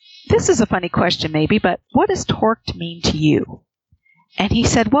 "This is a funny question maybe, but what does torqued mean to you?" And he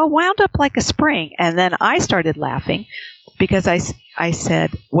said, "Well, wound up like a spring." And then I started laughing because I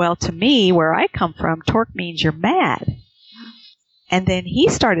said, "Well, to me, where I come from, torque means you're mad." And then he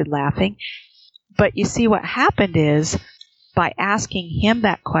started laughing. But you see, what happened is, by asking him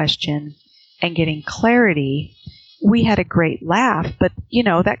that question and getting clarity, we had a great laugh. But,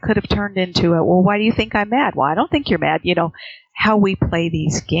 that could have turned into a, "Well, why do you think I'm mad?" "Well, I don't think you're mad." How we play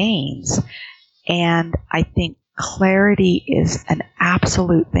these games. And I think clarity is an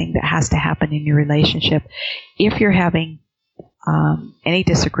absolute thing that has to happen in your relationship. If you're having any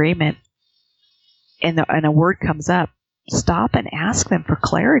disagreement and a word comes up, stop and ask them for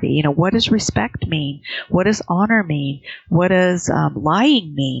clarity. What does respect mean? What does honor mean? What does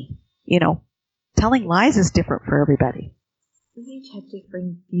lying mean? Telling lies is different for everybody. We each have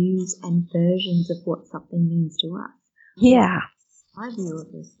different views and versions of what something means to us. Yeah. My view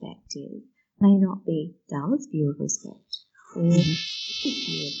of respect may not be Darla's view of respect or his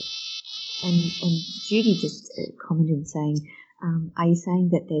view of it. And Judy just commented saying, are you saying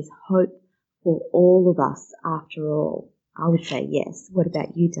that there's hope for all of us after all? I would say yes. What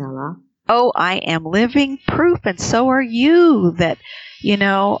about you, Darla? Oh, I am living proof, and so are you, that,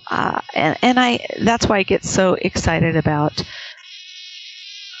 that's why I get so excited about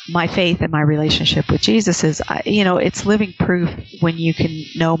my faith and my relationship with Jesus is, it's living proof when you can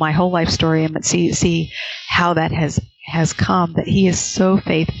know my whole life story and see how that has come, that he is so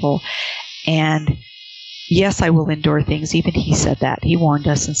faithful. And yes, I will endure things. Even he said that. He warned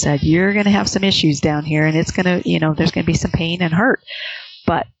us and said, "You're going to have some issues down here, and it's going to, there's going to be some pain and hurt.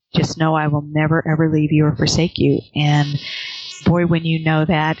 But just know I will never, ever leave you or forsake you." And boy, when you know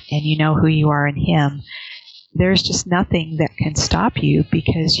that and you know who you are in him, there's just nothing that can stop you,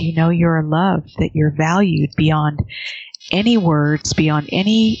 because you're loved, that you're valued beyond any words, beyond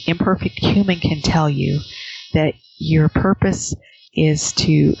any imperfect human can tell you, that your purpose is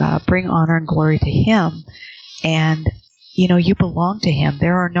to bring honor and glory to him. And, you belong to him.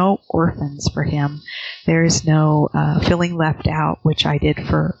 There are no orphans for him. There is no feeling left out, which I did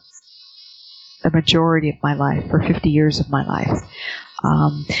for the majority of my life, for 50 years of my life.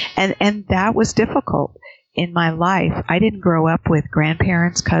 And that was difficult in my life. I didn't grow up with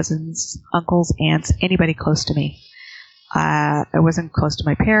grandparents, cousins, uncles, aunts, anybody close to me. I wasn't close to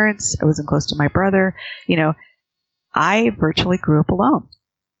my parents. I wasn't close to my brother. I virtually grew up alone.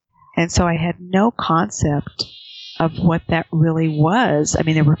 And so I had no concept of what that really was. I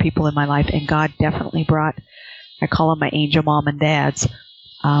mean, there were people in my life, and God definitely brought, I call them my angel mom and dads,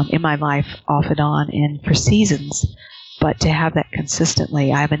 in my life off and on and for seasons. But to have that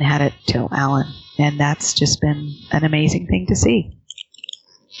consistently, I haven't had it till Alan. And that's just been an amazing thing to see.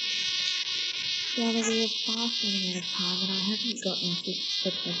 Yeah, we are fast running out of time, and I haven't gotten to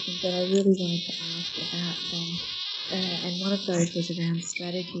the questions that I really wanted to ask about them. And one of those was around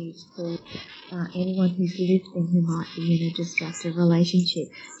strategies for anyone who's listening who might be in a destructive relationship.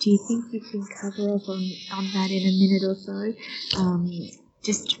 Do you think you can cover off on that in a minute or so?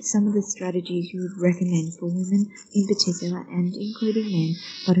 Just some of the strategies you would recommend for women in particular, and including men,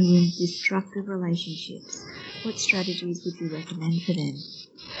 but who are in destructive relationships. What strategies would you recommend for them?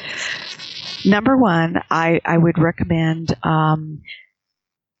 Number one, I would recommend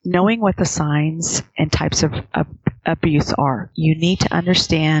knowing what the signs and types of abuse are. You need to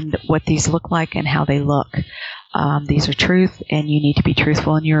understand what these look like and how they look. These are truth, and you need to be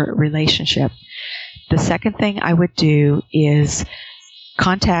truthful in your relationship. The second thing I would do is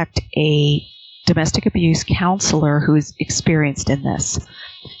contact a domestic abuse counselor who is experienced in this.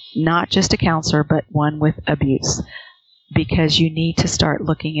 Not just a counselor, but one with abuse. Because you need to start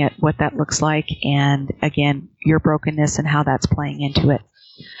looking at what that looks like, and again, your brokenness and how that's playing into it.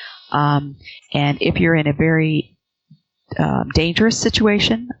 And if you're in a very dangerous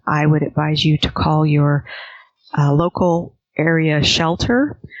situation, I would advise you to call your local area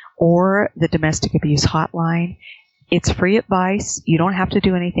shelter or the domestic abuse hotline. It's free advice. You don't have to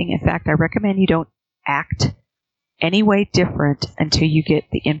do anything. In fact, I recommend you don't act any way different until you get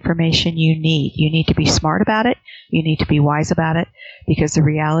the information you need. You need to be smart about it. You need to be wise about it, because the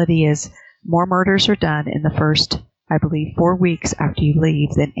reality is more murders are done in the first, I believe, 4 weeks after you leave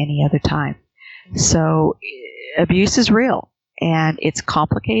than any other time. So abuse is real, and it's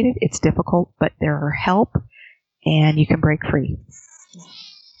complicated. It's difficult, but there are help and you can break free.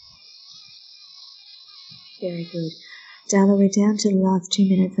 Very good. Darla, we're down to the last 2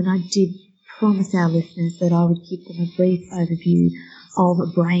 minutes, and I did promise our listeners that I would give them a brief overview of a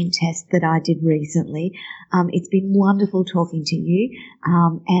brain test that I did recently. It's been wonderful talking to you,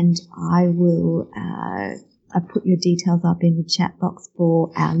 and I will put your details up in the chat box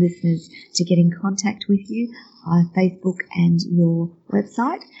for our listeners to get in contact with you on Facebook and your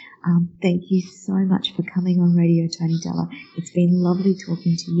website. Thank you so much for coming on Radio Tony, Della. It's been lovely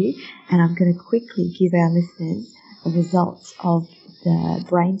talking to you, and I'm going to quickly give our listeners the results of the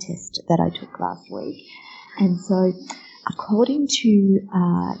brain test that I took last week. And so, according to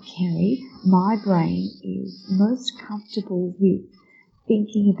Kerry, my brain is most comfortable with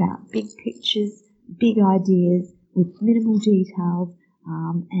thinking about big pictures, big ideas with minimal details,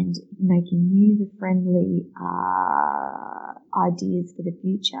 and making user-friendly ideas for the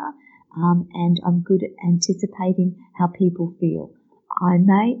future. And I'm good at anticipating how people feel. I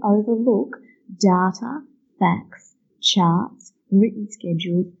may overlook data, facts, charts, written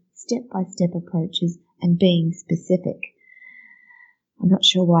schedules, step-by-step approaches, and being specific. I'm not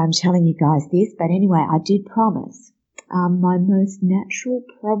sure why I'm telling you guys this, but anyway, I did promise. My most natural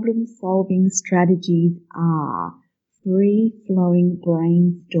problem-solving strategies are free-flowing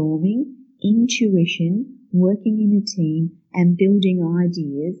brainstorming, intuition, working in a team, and building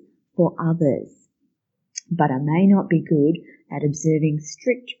ideas for others. But I may not be good at observing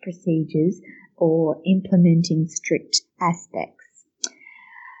strict procedures or implementing strict aspects.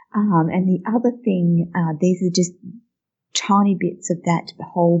 And the other thing, these are just tiny bits of that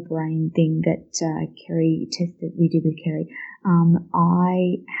whole brain thing that Kerry tested, we did with Kerry.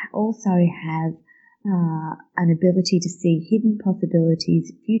 I also have an ability to see hidden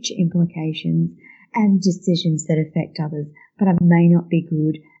possibilities, future implications, and decisions that affect others, but I may not be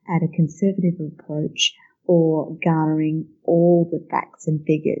good at a conservative approach or garnering all the facts and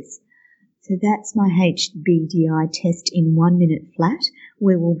figures. So that's my HBDI test in 1 minute flat.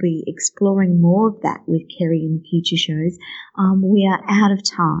 We will be exploring more of that with Kerry in future shows. We are out of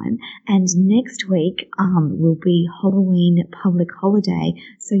time, and next week will be Halloween public holiday,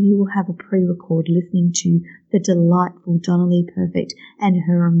 so you will have a pre-record listening to the delightful Donnelly Perfect and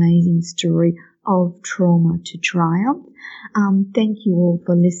her amazing story of trauma to triumph. Thank you all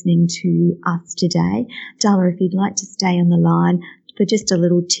for listening to us today. Darla, if you'd like to stay on the line for just a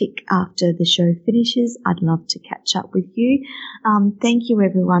little tick after the show finishes, I'd love to catch up with you. Thank you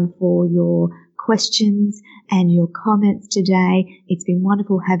everyone for your questions and your comments today. It's been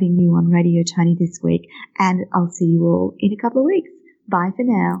wonderful having you on Radio Tony this week, and I'll see you all in a couple of weeks. Bye for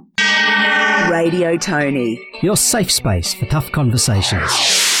now. Radio Tony, your safe space for tough conversations,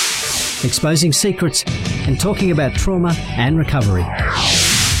 exposing secrets and talking about trauma and recovery.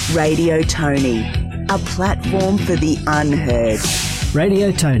 Radio Tony, a platform for the unheard.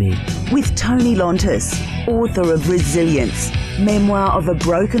 Radio Tony, with Tony Lontis, author of Resilience, memoir of a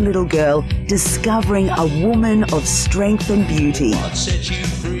broken little girl discovering a woman of strength and beauty. What set you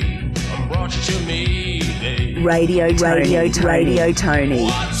free? I brought you to me. Radio Tony.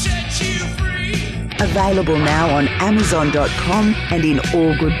 What set you free? Available now on Amazon.com and in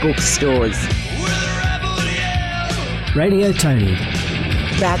all good bookstores. Radio Tony.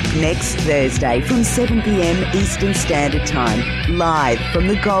 Back next Thursday from 7 p.m. Eastern Standard Time, live from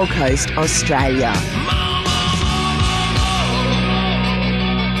the Gold Coast, Australia.